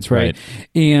environments, right?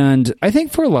 And I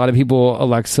think for a lot of people,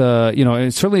 Alexa, you know,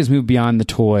 it certainly has moved beyond the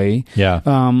toy. Yeah.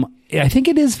 I think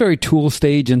it is very tool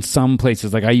stage in some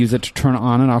places. Like I use it to turn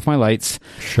on and off my lights.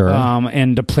 Sure.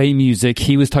 And to play music.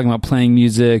 He was talking about playing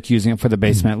music, using it for the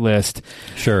basement list.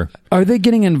 Sure. Are they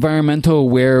getting environmental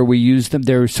where we use them?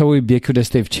 They're so ubiquitous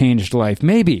they've changed life.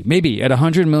 Maybe at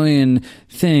 100 million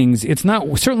things. It's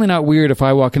certainly not weird if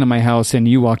I walk into my house and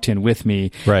you walked in with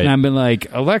me. Right. And I've been like,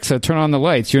 Alexa, turn on the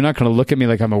lights. You're not going to look at me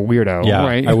like I'm a weirdo. Yeah.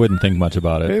 Right? I wouldn't think much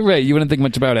about it. Right. You wouldn't think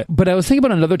much about it. But I was thinking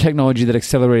about another technology that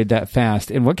accelerated that fast.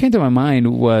 And what came to my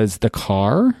mind was the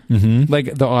car,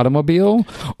 like the automobile,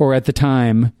 or at the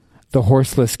time, the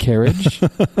horseless carriage.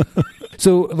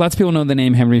 So lots of people know the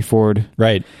name Henry Ford.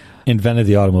 Right. Invented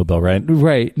the automobile, right?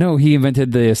 Right. No, he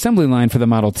invented the assembly line for the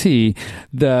Model T.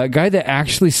 The guy that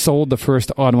actually sold the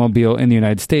first automobile in the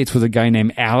United States was a guy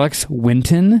named Alex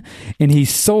Winton, and he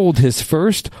sold his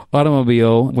first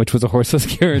automobile, which was a horseless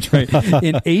carriage, right,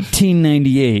 in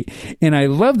 1898. And I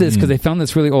love this because I found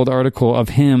this really old article of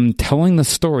him telling the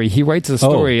story. He writes a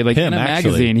story in a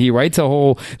magazine. He writes a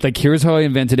whole, like, here's how I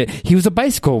invented it. He was a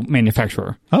bicycle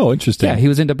manufacturer. Oh, interesting. Yeah, he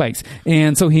was into bikes.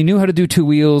 And so he knew how to do two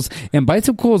wheels, and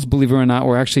bicycles believe it or not,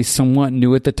 were actually somewhat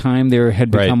new at the time. They had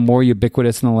become more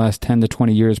ubiquitous in the last 10 to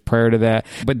 20 years prior to that.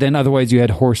 But then otherwise you had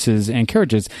horses and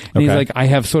carriages. And he's like, I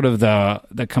have sort of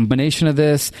the combination of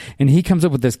this. And he comes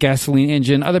up with this gasoline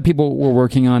engine. Other people were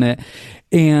working on it.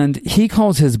 And he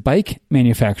calls his bike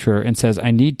manufacturer and says,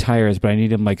 I need tires, but I need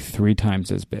them like 3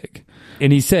 times as big.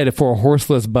 And he said for a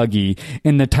horseless buggy,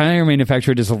 and the tire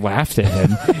manufacturer just laughed at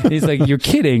him. And he's like, you're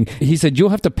kidding. He said, you'll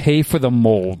have to pay for the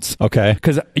molds. Okay.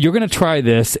 Because you're going to try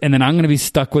this, and then I'm going to be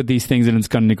stuck with these things, and it's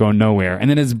going to go nowhere. And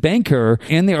then his banker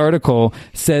in the article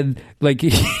said, like,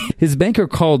 his banker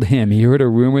called him. He heard a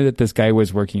rumor that this guy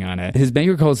was working on it. His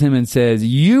banker calls him and says,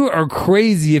 you are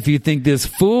crazy if you think this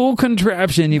fool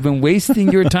contraption you've been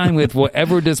wasting your time with will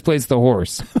ever displace the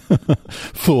horse.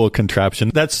 Fool contraption.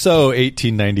 That's so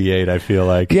 1898, I feel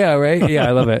like. Yeah, right? Yeah,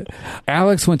 I love it.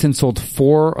 Alex went and sold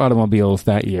 4 automobiles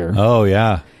that year. Oh,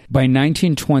 yeah. By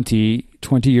 1920,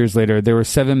 20 years later, there were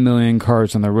 7 million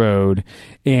cars on the road,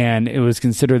 and it was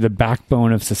considered the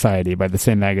backbone of society by the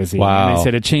same magazine. Wow. And they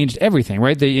said it changed everything,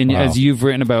 right? As you've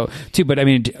written about too, but I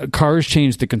mean, cars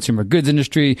changed the consumer goods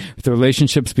industry, the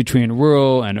relationships between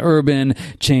rural and urban,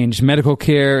 changed medical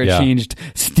care, it changed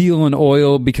steel and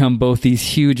oil, become both these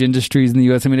huge industries in the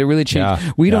U.S. I mean, it really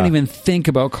changed. We don't even think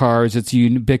about cars. It's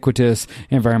ubiquitous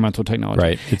environmental technology.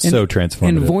 Right. It's so transformative.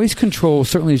 And voice control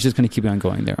certainly is just going to keep on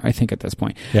going there, I think, at this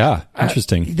point. Yeah.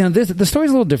 Interesting. Now, the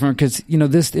story's a little different because,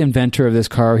 this inventor of this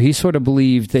car, he sort of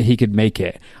believed that he could make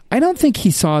it. I don't think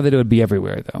he saw that it would be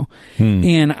everywhere, though.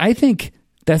 And I think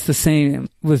that's the same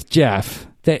with Jeff,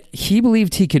 that he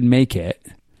believed he could make it,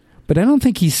 but I don't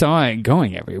think he saw it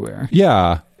going everywhere.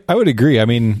 Yeah, I would agree. I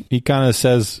mean, he kind of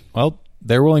says, well,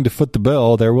 they're willing to foot the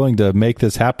bill. They're willing to make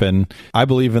this happen. I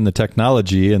believe in the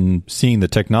technology and seeing the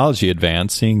technology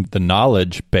advance, seeing the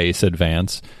knowledge base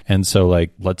advance. And so,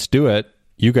 like, let's do it.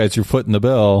 You guys are footing the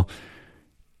bill.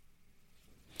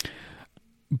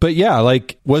 But yeah,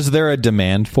 like, was there a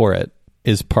demand for it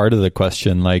is part of the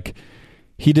question. Like,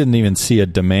 he didn't even see a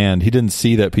demand. He didn't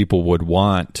see that people would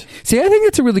want. See, I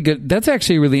think that's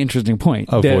actually a really interesting point.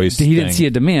 A voice he thing. didn't see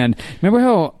a demand. Remember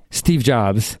how Steve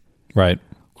Jobs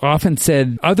often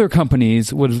said other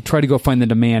companies would try to go find the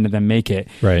demand and then make it.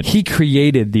 Right. He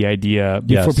created the idea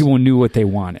before people knew what they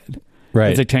wanted.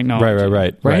 Right. It's like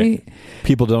technology. Right.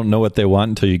 People don't know what they want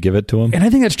until you give it to them. And I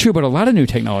think that's true about a lot of new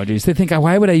technologies. They think,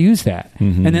 why would I use that?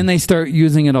 And then they start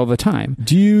using it all the time.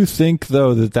 Do you think,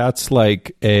 though, that that's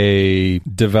like a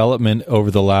development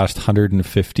over the last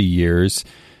 150 years,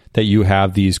 that you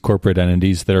have these corporate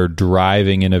entities that are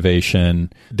driving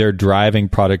innovation, they're driving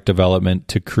product development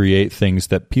to create things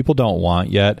that people don't want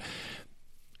yet?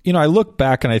 I look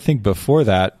back and I think before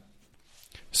that,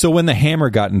 so when the hammer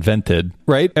got invented,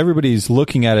 right, everybody's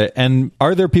looking at it, and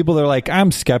are there people that are like,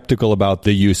 I'm skeptical about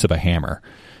the use of a hammer?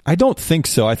 I don't think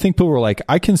so. I think people were like,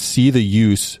 I can see the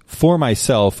use for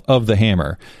myself of the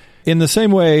hammer. In the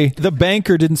same way, the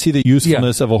banker didn't see the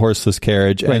usefulness of a horseless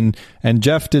carriage, and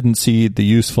Jeff didn't see the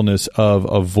usefulness of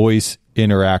a voice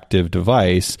interactive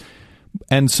device.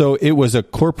 And so it was a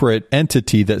corporate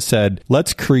entity that said,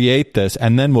 let's create this,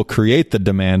 and then we'll create the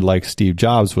demand, like Steve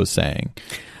Jobs was saying.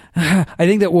 I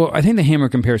think the hammer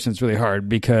comparison is really hard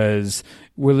because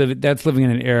that's living in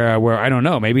an era where, I don't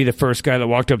know, maybe the first guy that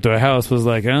walked up to a house was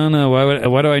like, I don't know,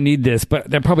 why do I need this? But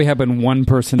that probably happened one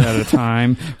person at a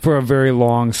time for a very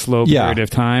long, slow period of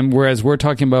time. Whereas we're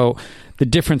talking about the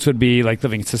difference would be like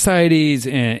living in societies,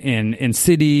 in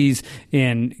cities,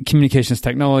 in communications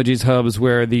technologies hubs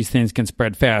where these things can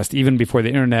spread fast. Even before the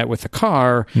internet with the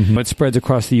car, it spreads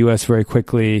across the U.S. very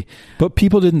quickly. But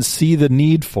people didn't see the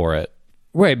need for it.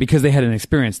 Right, because they hadn't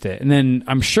experienced it. And then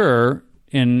I'm sure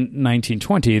in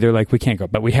 1920, they're like, we can't go,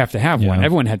 but we have to have one.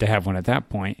 Everyone had to have one at that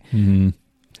point.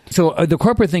 So the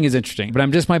corporate thing is interesting,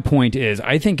 but my point is,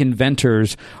 I think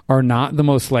inventors are not the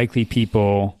most likely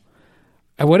people.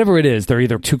 Whatever it is, they're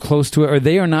either too close to it or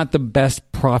they are not the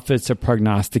best prophets or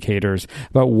prognosticators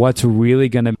about what's really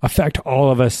going to affect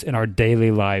all of us in our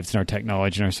daily lives, in our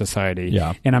technology, in our society.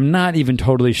 Yeah. And I'm not even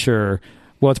totally sure.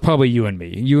 Well, it's probably you and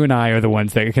me. You and I are the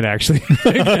ones that can actually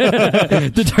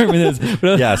determine this.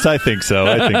 Yes, I think so.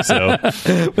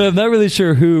 But I'm not really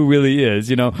sure who really is.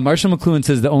 Marshall McLuhan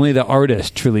says that only the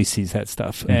artist truly sees that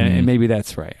stuff. And maybe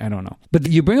that's right. I don't know. But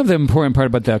you bring up the important part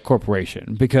about the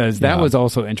corporation, because that was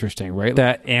also interesting, right?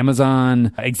 That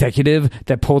Amazon executive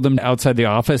that pulled them outside the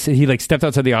office. He stepped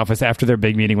outside the office after their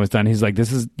big meeting was done. He's like,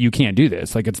 you can't do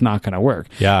this. It's not going to work.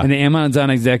 Yeah. And the Amazon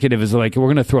executive is like, we're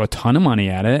going to throw a ton of money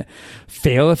at it.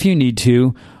 Fail if you need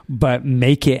to, but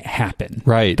make it happen.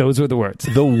 Right. Those were the words.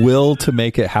 The will to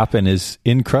make it happen is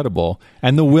incredible.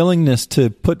 And the willingness to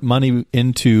put money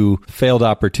into failed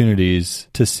opportunities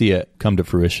to see it come to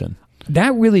fruition.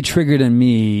 That really triggered in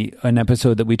me an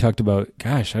episode that we talked about,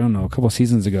 gosh, I don't know, a couple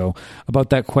seasons ago, about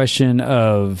that question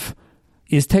of,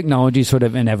 is technology sort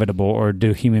of inevitable, or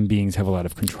do human beings have a lot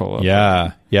of control over it?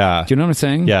 Yeah. Do you know what I'm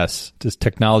saying? Yes. Does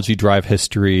technology drive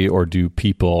history, or do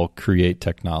people create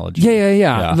technology?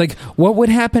 Yeah. Like, what would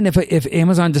happen if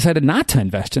Amazon decided not to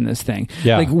invest in this thing?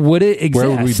 Yeah. Like, would it exist?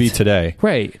 Where would we be today?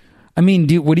 Right. I mean,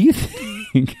 what do you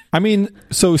think? I mean,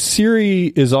 so Siri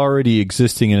is already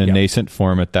existing in a nascent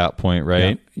form at that point,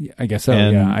 right? Yeah, I guess so.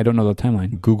 And I don't know the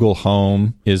timeline. Google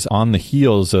Home is on the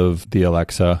heels of the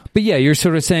Alexa. But yeah, you're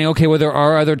sort of saying, okay, well, there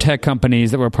are other tech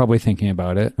companies that were probably thinking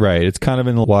about it. Right. It's kind of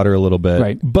in the water a little bit.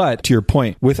 Right. But to your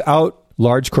point, without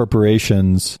large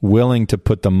corporations willing to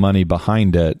put the money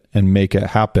behind it and make it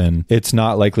happen, it's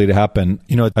not likely to happen.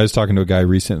 You know, I was talking to a guy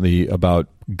recently about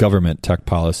government tech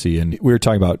policy, and we were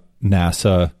talking about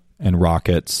NASA and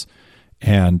rockets,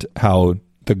 and how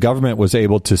the government was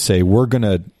able to say, we're going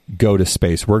to go to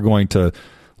space. We're going to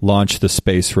launch the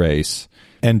space race,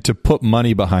 and to put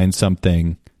money behind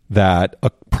something that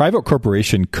a private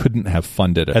corporation couldn't have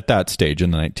funded at that stage in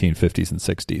the 1950s and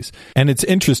 60s. And it's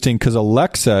interesting because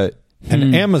Alexa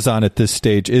and Amazon at this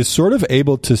stage is sort of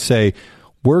able to say,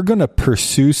 we're going to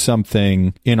pursue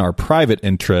something in our private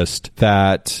interest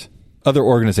that other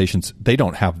organizations, they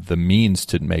don't have the means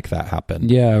to make that happen.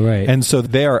 Yeah, right. And so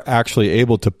they are actually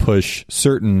able to push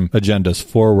certain agendas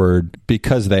forward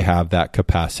because they have that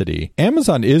capacity.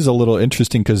 Amazon is a little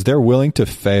interesting because they're willing to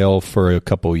fail for a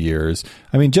couple years.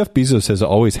 I mean, Jeff Bezos has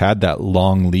always had that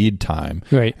long lead time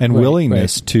and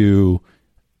willingness to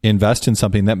invest in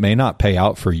something that may not pay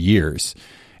out for years.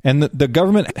 And the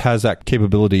government has that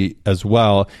capability as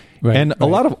well. And a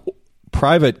lot of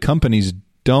private companies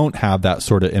don't have that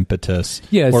sort of impetus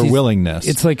or willingness.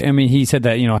 It's like, I mean, he said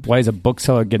that, why is a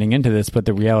bookseller getting into this? But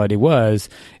the reality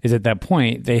is at that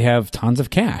point, they have tons of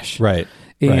cash. Right.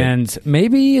 And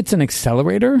maybe it's an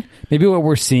accelerator. Maybe what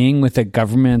we're seeing with a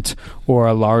government or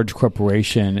a large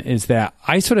corporation is that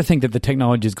I sort of think that the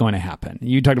technology is going to happen.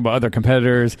 You talked about other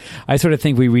competitors. I sort of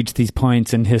think we reach these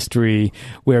points in history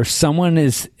where someone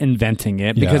is inventing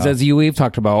it, because as we've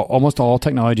talked about, almost all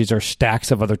technologies are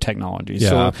stacks of other technologies.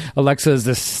 So Alexa is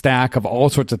this stack of all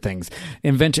sorts of things.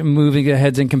 Invention, moving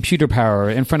ahead in computer power,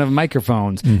 in front of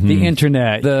microphones, the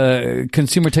internet, the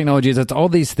consumer technologies, it's all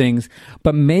these things.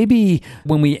 But maybe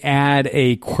when we add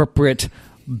a corporate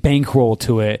bankroll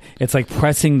to it, it's like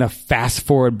pressing the fast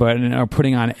forward button or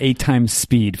putting on 8 times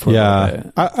speed for a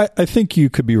little bit. I think you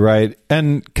could be right.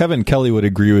 And Kevin Kelly would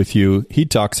agree with you. He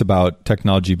talks about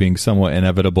technology being somewhat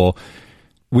inevitable.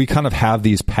 We kind of have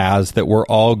these paths that we're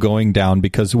all going down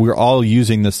because we're all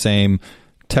using the same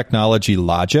technology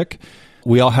logic.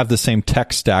 We all have the same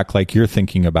tech stack like you're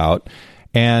thinking about.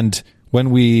 And when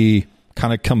we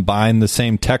kind of combine the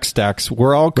same tech stacks,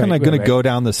 we're all kind of going to go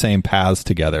down the same paths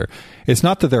together. It's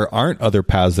not that there aren't other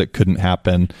paths that couldn't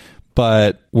happen,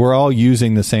 but we're all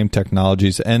using the same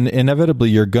technologies. And inevitably,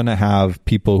 you're going to have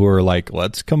people who are like,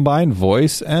 let's combine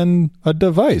voice and a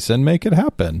device and make it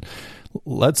happen.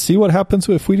 Let's see what happens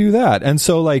if we do that. And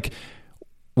so, like,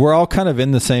 we're all kind of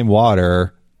in the same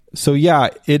water. So, yeah,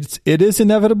 it is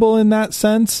inevitable in that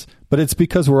sense, but it's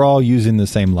because we're all using the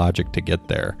same logic to get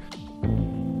there.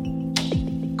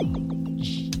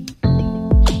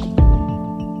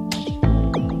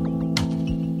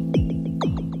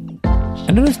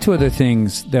 I noticed 2 other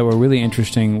things that were really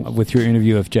interesting with your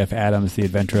interview of Jeff Adams, the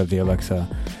inventor of the Alexa.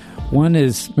 One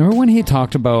is, remember when he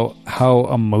talked about how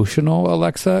emotional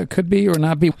Alexa could be or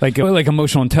not be? Like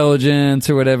emotional intelligence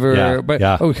or whatever.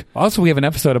 Also, we have an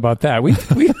episode about that.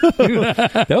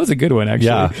 That was a good one, actually.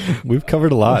 Yeah, we've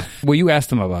covered a lot. Well, you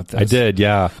asked him about this. I did,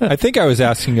 yeah. I think I was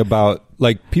asking about,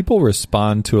 like, people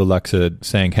respond to Alexa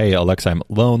saying, hey, Alexa, I'm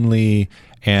lonely.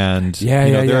 And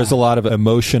there's a lot of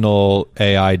emotional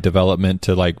AI development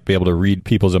to like be able to read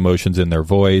people's emotions in their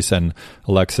voice, and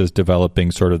Alexa's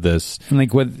developing sort of this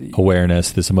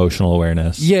awareness, this emotional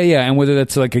awareness. And whether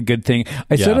that's like a good thing.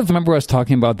 I sort of remember us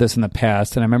talking about this in the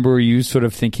past, and I remember you sort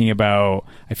of thinking about,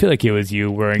 I feel like it was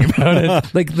you worrying about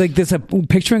it, like this,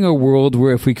 picturing a world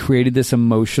where if we created this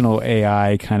emotional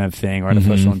AI kind of thing,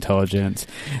 artificial intelligence,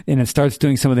 and it starts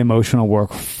doing some of the emotional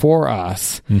work for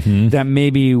us, that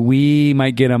maybe we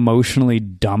might get emotionally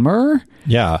dumber.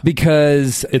 Yeah.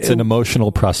 Because it's an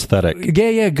emotional prosthetic.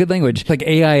 Yeah, good language. Like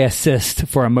AI assist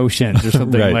for emotions or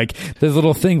something. Like there's a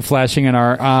little thing flashing in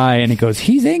our eye and it goes,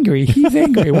 he's angry,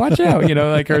 watch out,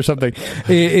 or something.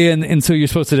 And so you're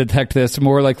supposed to detect this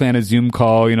more likely on a Zoom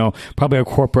call, probably a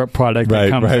corporate product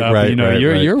that comes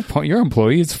up. Your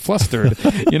employee is flustered,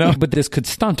 but this could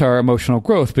stunt our emotional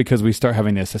growth because we start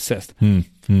having this assist.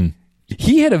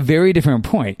 He had a very different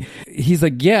point. He's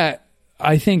like,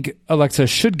 I think Alexa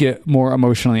should get more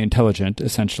emotionally intelligent,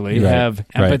 essentially, have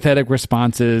empathetic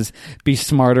responses, be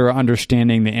smarter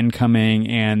understanding the incoming,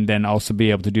 and then also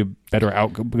be able to do better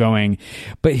outgoing.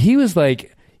 But he was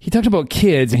like, he talked about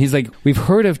kids, and he's like, we've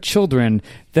heard of children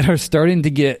that are starting to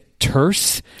get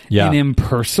terse and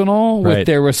impersonal with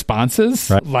their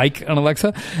responses, like an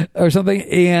Alexa or something.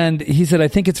 And he said, I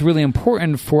think it's really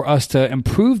important for us to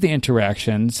improve the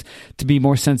interactions, to be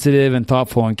more sensitive and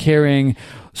thoughtful and caring,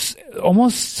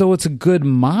 almost so it's a good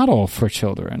model for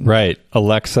children. Right.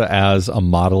 Alexa as a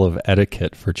model of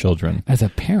etiquette for children. As a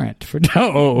parent for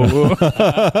no.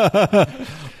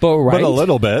 But a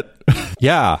little bit.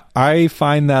 Yeah, I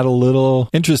find that a little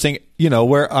interesting,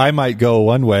 where I might go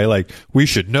one way, like, we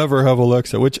should never have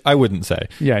Alexa, which I wouldn't say.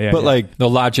 But like, the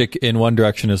logic in one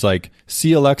direction is like,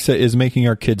 see, Alexa is making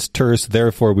our kids terse,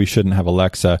 therefore we shouldn't have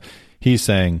Alexa. He's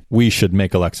saying we should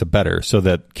make Alexa better so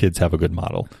that kids have a good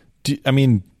model.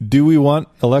 Do we want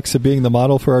Alexa being the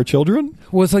model for our children?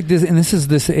 Well, it's like this, and this is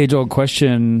this age-old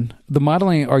question. The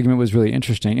modeling argument was really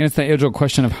interesting, and it's the age-old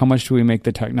question of how much do we make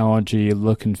the technology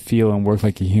look and feel and work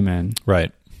like a human?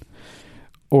 Right.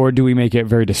 Or do we make it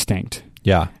very distinct?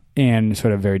 Yeah. And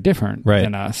sort of very different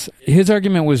than us. His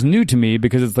argument was new to me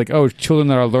because it's like, children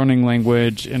that are learning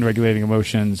language and regulating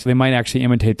emotions, they might actually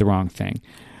imitate the wrong thing.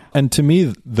 And to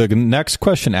me, the next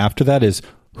question after that is,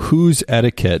 whose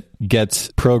etiquette gets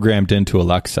programmed into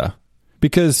Alexa?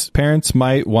 Because parents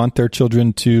might want their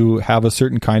children to have a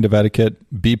certain kind of etiquette,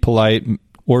 be polite,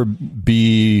 or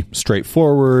be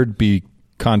straightforward, be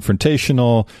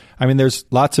confrontational. There's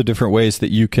lots of different ways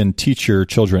that you can teach your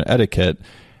children etiquette.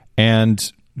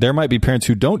 And there might be parents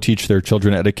who don't teach their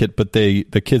children etiquette, but the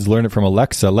kids learn it from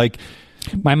Alexa. Like,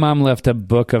 my mom left a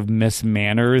book of Miss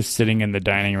Manners sitting in the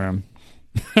dining room.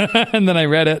 And then I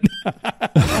read it.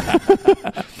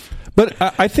 But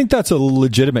I think that's a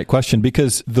legitimate question,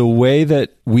 because the way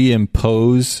that we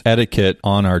impose etiquette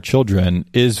on our children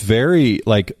is very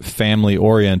family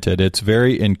oriented. It's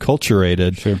very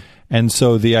enculturated. Sure. And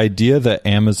so the idea that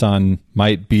Amazon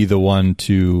might be the one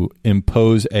to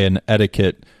impose an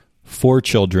etiquette for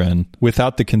children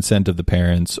without the consent of the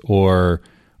parents, or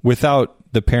without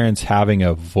the parents having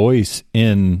a voice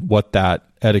in what that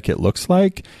etiquette looks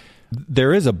like,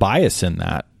 there is a bias in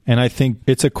that. And I think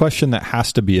it's a question that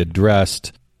has to be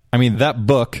addressed. That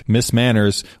book, Miss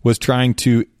Manners, was trying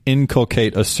to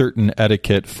inculcate a certain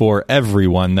etiquette for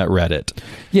everyone that read it.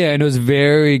 Yeah, and it was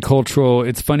very cultural.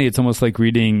 It's funny. It's almost like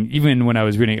reading, even when I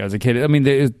was reading it as a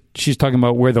kid. She's talking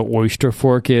about where the oyster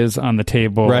fork is on the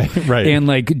table. Right.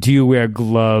 And do you wear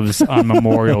gloves on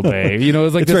Memorial Day? It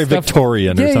was like it's very stuff,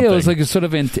 Victorian or something. Yeah, it was like a sort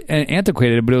of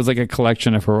antiquated, but it was like a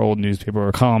collection of her old newspaper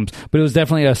or columns. But it was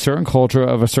definitely a certain culture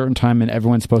of a certain time, and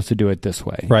everyone's supposed to do it this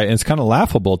way. Right, and it's kind of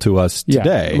laughable to us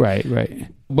today. Right.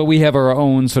 But we have our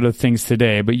own sort of things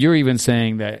today. But you're even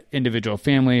saying that individual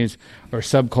families or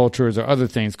subcultures or other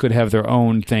things could have their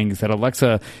own things that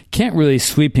Alexa can't really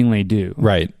sweepingly do.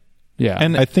 Right. Yeah.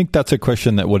 And I think that's a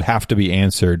question that would have to be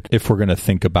answered if we're going to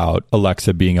think about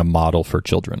Alexa being a model for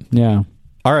children. Yeah.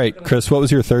 All right, Chris, what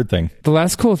was your third thing? The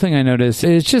last cool thing I noticed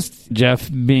is just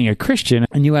Jeff being a Christian.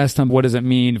 And you asked him, what does it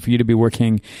mean for you to be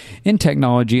working in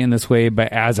technology in this way,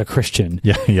 but as a Christian?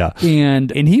 Yeah.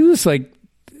 And he was like,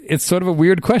 it's sort of a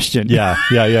weird question. Yeah.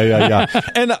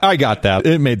 And I got that.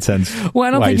 It made sense. Well,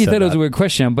 I don't think he thought it was a weird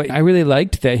question, but I really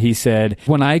liked that he said,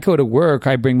 when I go to work,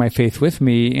 I bring my faith with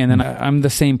me, and then I'm the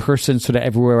same person sort of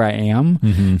everywhere I am.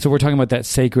 Mm-hmm. So we're talking about that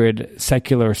sacred,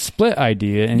 secular split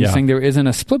idea, and he's saying there isn't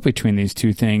a split between these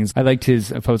two things. I liked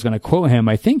if I was going to quote him,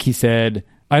 I think he said,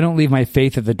 I don't leave my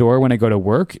faith at the door when I go to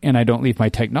work, and I don't leave my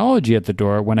technology at the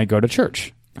door when I go to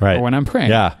church. Right. Or when I'm praying.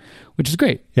 Yeah. Which is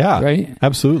great. Yeah. Right?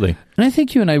 Absolutely. And I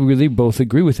think you and I really both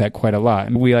agree with that quite a lot.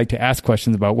 And we like to ask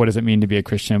questions about what does it mean to be a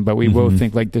Christian, but we both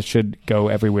think this should go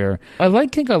everywhere. I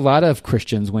think a lot of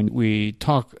Christians, when we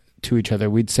talk to each other,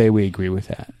 we'd say we agree with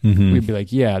that. Mm-hmm. We'd be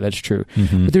like, yeah, that's true.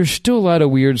 Mm-hmm. But there's still a lot of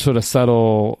weird sort of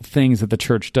subtle things that the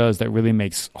church does that really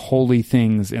makes holy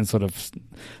things and sort of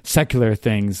secular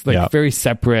things very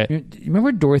separate. You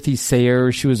remember Dorothy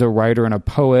Sayers? She was a writer and a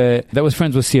poet that was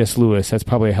friends with C.S. Lewis. That's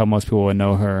probably how most people would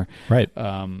know her. Right.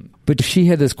 But she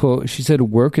had this quote. She said,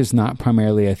 work is not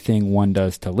primarily a thing one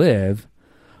does to live,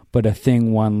 but a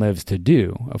thing one lives to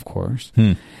do, of course.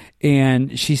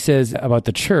 And she says about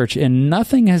the church, and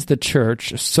nothing has the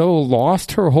church so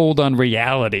lost her hold on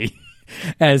reality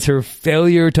as her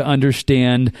failure to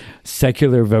understand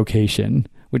secular vocation.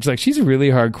 Which, she's really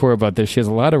hardcore about this. She has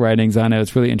a lot of writings on it.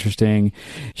 It's really interesting.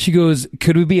 She goes,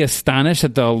 could we be astonished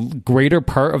that the greater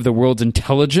part of the world's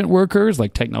intelligent workers,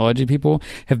 like technology people,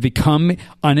 have become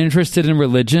uninterested in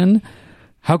religion?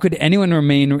 How could anyone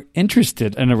remain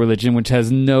interested in a religion which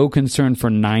has no concern for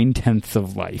 9/10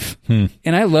 of life?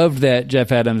 And I love that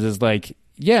Jeff Adams is like,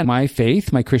 yeah, my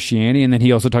faith, my Christianity, and then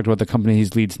he also talked about the company he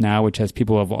leads now, which has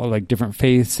people of all like different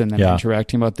faiths and then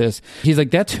interacting about this. He's like,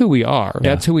 that's who we are. Yeah.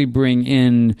 That's who we bring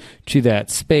in to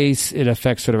that space. It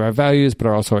affects sort of our values, but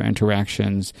also our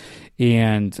interactions.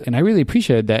 And I really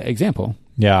appreciated that example.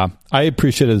 Yeah, I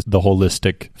appreciated the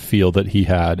holistic feel that he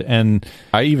had. And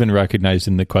I even recognized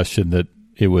in the question that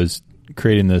it was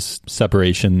creating this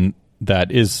separation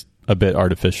that is a bit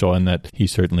artificial, and that he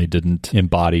certainly didn't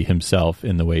embody himself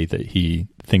in the way that he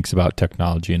thinks about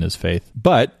technology and his faith.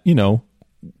 But, you know,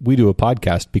 we do a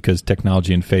podcast because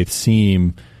technology and faith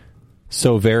seem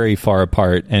so very far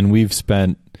apart, and we've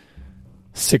spent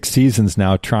 6 seasons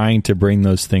now trying to bring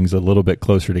those things a little bit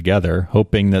closer together,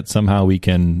 hoping that somehow we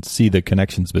can see the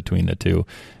connections between the two.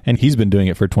 And he's been doing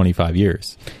it for 25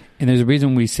 years. And there's a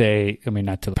reason we say, I mean,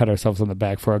 not to pat ourselves on the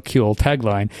back for our cute old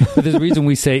tagline, but there's a reason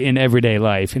we say in everyday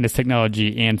life, and it's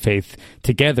technology and faith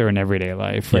together in everyday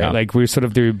life, right? Yeah. Like we're sort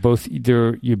of,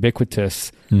 they're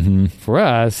ubiquitous. For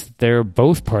us, they're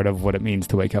both part of what it means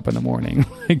to wake up in the morning,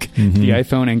 like the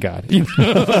iPhone and God. You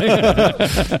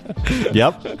know?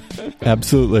 Yep,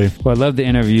 absolutely. Well, I love the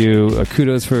interview.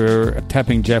 Kudos for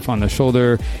tapping Jeff on the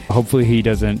shoulder. Hopefully he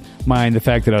doesn't mind the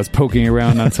fact that I was poking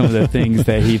around on some of the things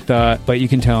that he thought, but you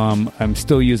can tell him I'm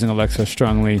still using Alexa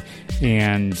strongly,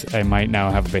 and I might now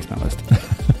have a basement list.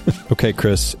 Okay,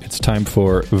 Chris, it's time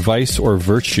for Vice or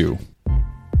Virtue.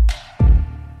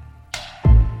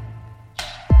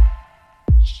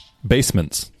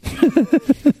 Basements.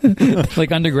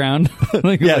 Like underground?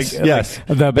 Yes. Like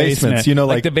the basement. Basements, you know,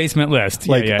 like the basement list.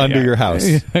 Like under your house.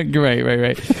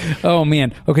 Right. Oh,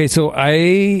 man. Okay, so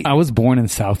I was born in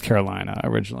South Carolina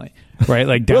originally. Right,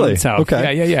 like down really? south.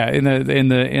 Okay. Yeah.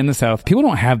 In the South, people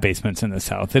don't have basements in the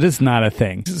South. It is not a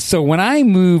thing. So when I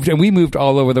moved, and we moved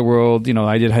all over the world. You know,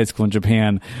 I did high school in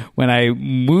Japan. When I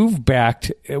moved back,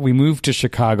 we moved to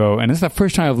Chicago, and it's the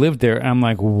first time I've lived there. And I'm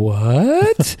like,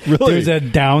 what? Really? There's a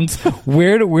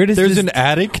where does there's this, an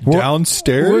attic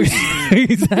downstairs?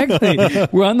 Exactly.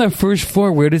 We're on the first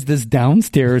floor. Where does this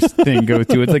downstairs thing go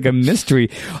to? It's like a mystery.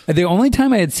 The only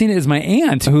time I had seen it is my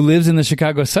aunt, who lives in the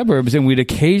Chicago suburbs, and we'd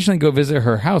occasionally go visit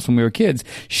her house when we were kids.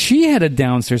 She had a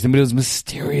downstairs thing, but it was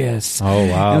mysterious. Oh,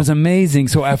 wow. It was amazing.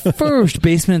 So at first,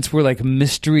 basements were like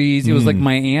mysteries. It was like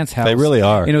my aunt's house. They really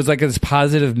are. And it was like this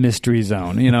positive mystery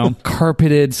zone, you know,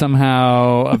 carpeted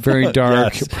somehow, very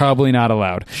dark, yes. Probably not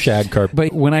allowed. Shag carpet.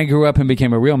 But when I grew up and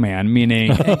became a real man,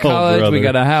 meaning in college, we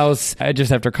got a house.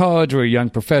 Just after college, we're young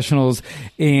professionals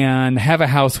and have a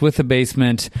house with a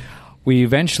basement. We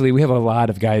have a lot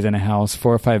of guys in a house,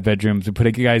 4 or 5 bedrooms. We put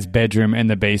a guy's bedroom in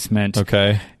the basement.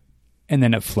 Okay. And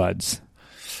then it floods.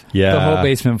 Yeah. The whole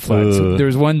basement floods. So there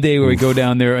was one day where we go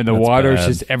down there and the water's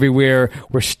just everywhere.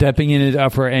 We're stepping in it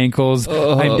up our ankles.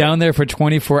 I'm down there for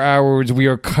 24 hours. We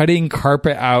are cutting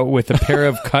carpet out with a pair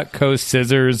of Cutco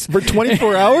scissors. For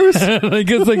 24 hours?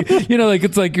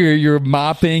 It's like you're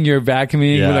mopping, you're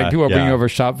vacuuming. Like people are bringing over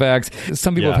shop vacs.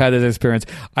 Some people have had this experience.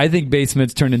 I think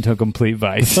basements turned into a complete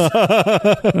vice.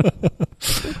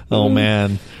 Oh,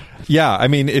 man. Yeah, I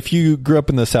mean, if you grew up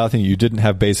in the South and you didn't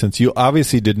have basements, you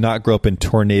obviously did not grow up in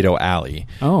Tornado Alley.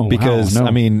 Oh, because, wow, no.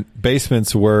 I mean,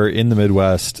 basements were in the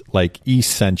Midwest like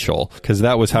essential, because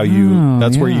that was how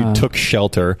where you took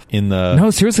shelter in the.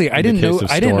 No, seriously, I didn't know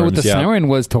what the siren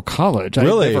was till college.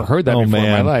 Really? I've never heard that before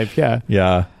in my life. Yeah.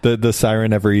 Yeah. The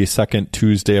siren every second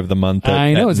Tuesday of the month.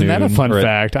 I know. Isn't that a fun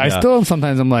fact? I still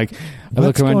sometimes I'm like, I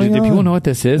look around, do people know what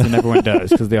this is? And everyone does,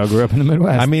 because they all grew up in the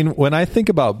Midwest. I mean, when I think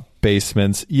about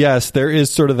basements, yes, there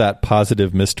is sort of that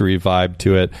positive mystery vibe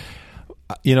to it.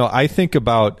 You know, I think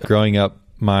about growing up,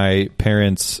 my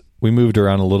parents, we moved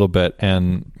around a little bit,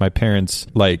 and my parents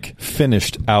like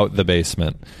finished out the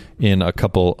basement in a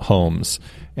couple homes.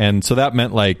 And so that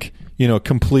meant like, you know,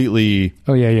 completely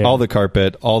all the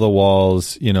carpet, all the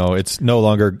walls, you know, it's no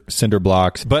longer cinder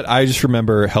blocks. But I just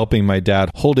remember helping my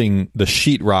dad holding the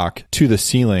sheetrock to the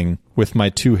ceiling with my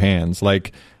 2 hands.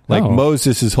 Like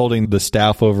Moses is holding the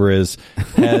staff over his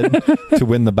head to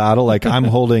win the battle. Like I'm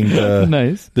holding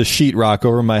the sheetrock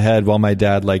over my head while my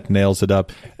dad like nails it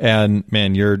up. And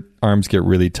man, your arms get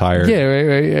really tired. Yeah,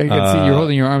 right. I can see you're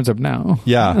holding your arms up now.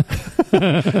 Yeah.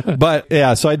 But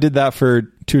yeah, so I did that for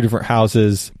 2 different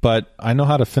houses, but I know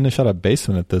how to finish out a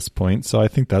basement at this point. So I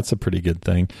think that's a pretty good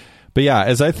thing. But yeah,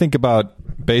 as I think about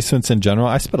basements in general,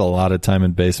 I spent a lot of time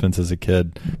in basements as a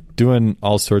kid doing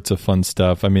all sorts of fun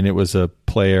stuff. I mean, it was a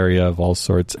play area of all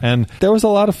sorts, and there was a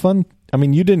lot of fun. I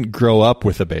mean, you didn't grow up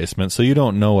with a basement, so you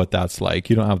don't know what that's like.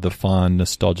 You don't have the fond,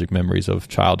 nostalgic memories of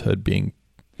childhood being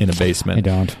in a basement. I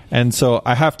don't. And so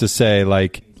I have to say,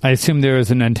 like, I assume there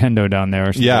was a Nintendo down there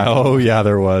or something. Yeah. Oh, yeah,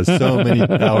 there was. So many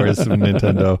hours of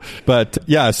Nintendo. But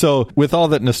yeah, so with all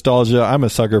that nostalgia, I'm a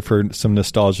sucker for some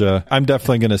nostalgia. I'm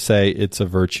definitely going to say it's a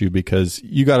virtue because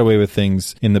you got away with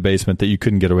things in the basement that you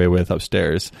couldn't get away with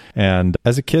upstairs. And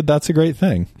as a kid, that's a great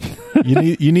thing.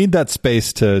 You need that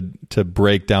space to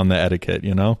break down the etiquette,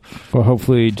 you know? Well,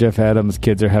 hopefully Jeff Adams'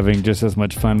 kids are having just as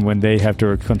much fun when they have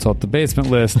to consult the basement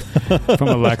list from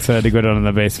Alexa to go down in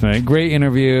the basement. Great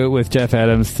interview with Jeff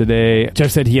Adams today.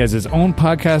 Jeff said he has his own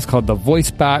podcast called The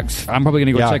Voice Box. I'm probably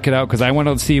going to go check it out because I want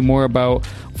to see more about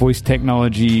voice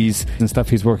technologies and stuff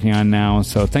he's working on now.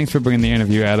 So thanks for bringing the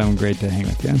interview, Adam. Great to hang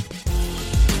with you.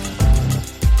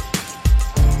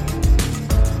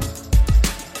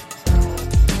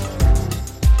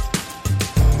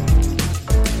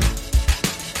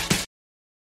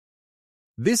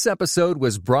 This episode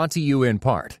was brought to you in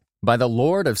part by the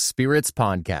Lord of Spirits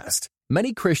podcast.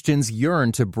 Many Christians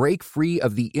yearn to break free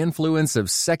of the influence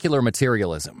of secular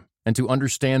materialism and to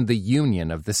understand the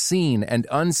union of the seen and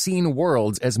unseen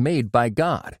worlds as made by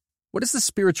God. What is the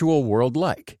spiritual world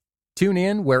like? Tune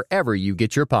in wherever you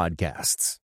get your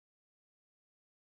podcasts.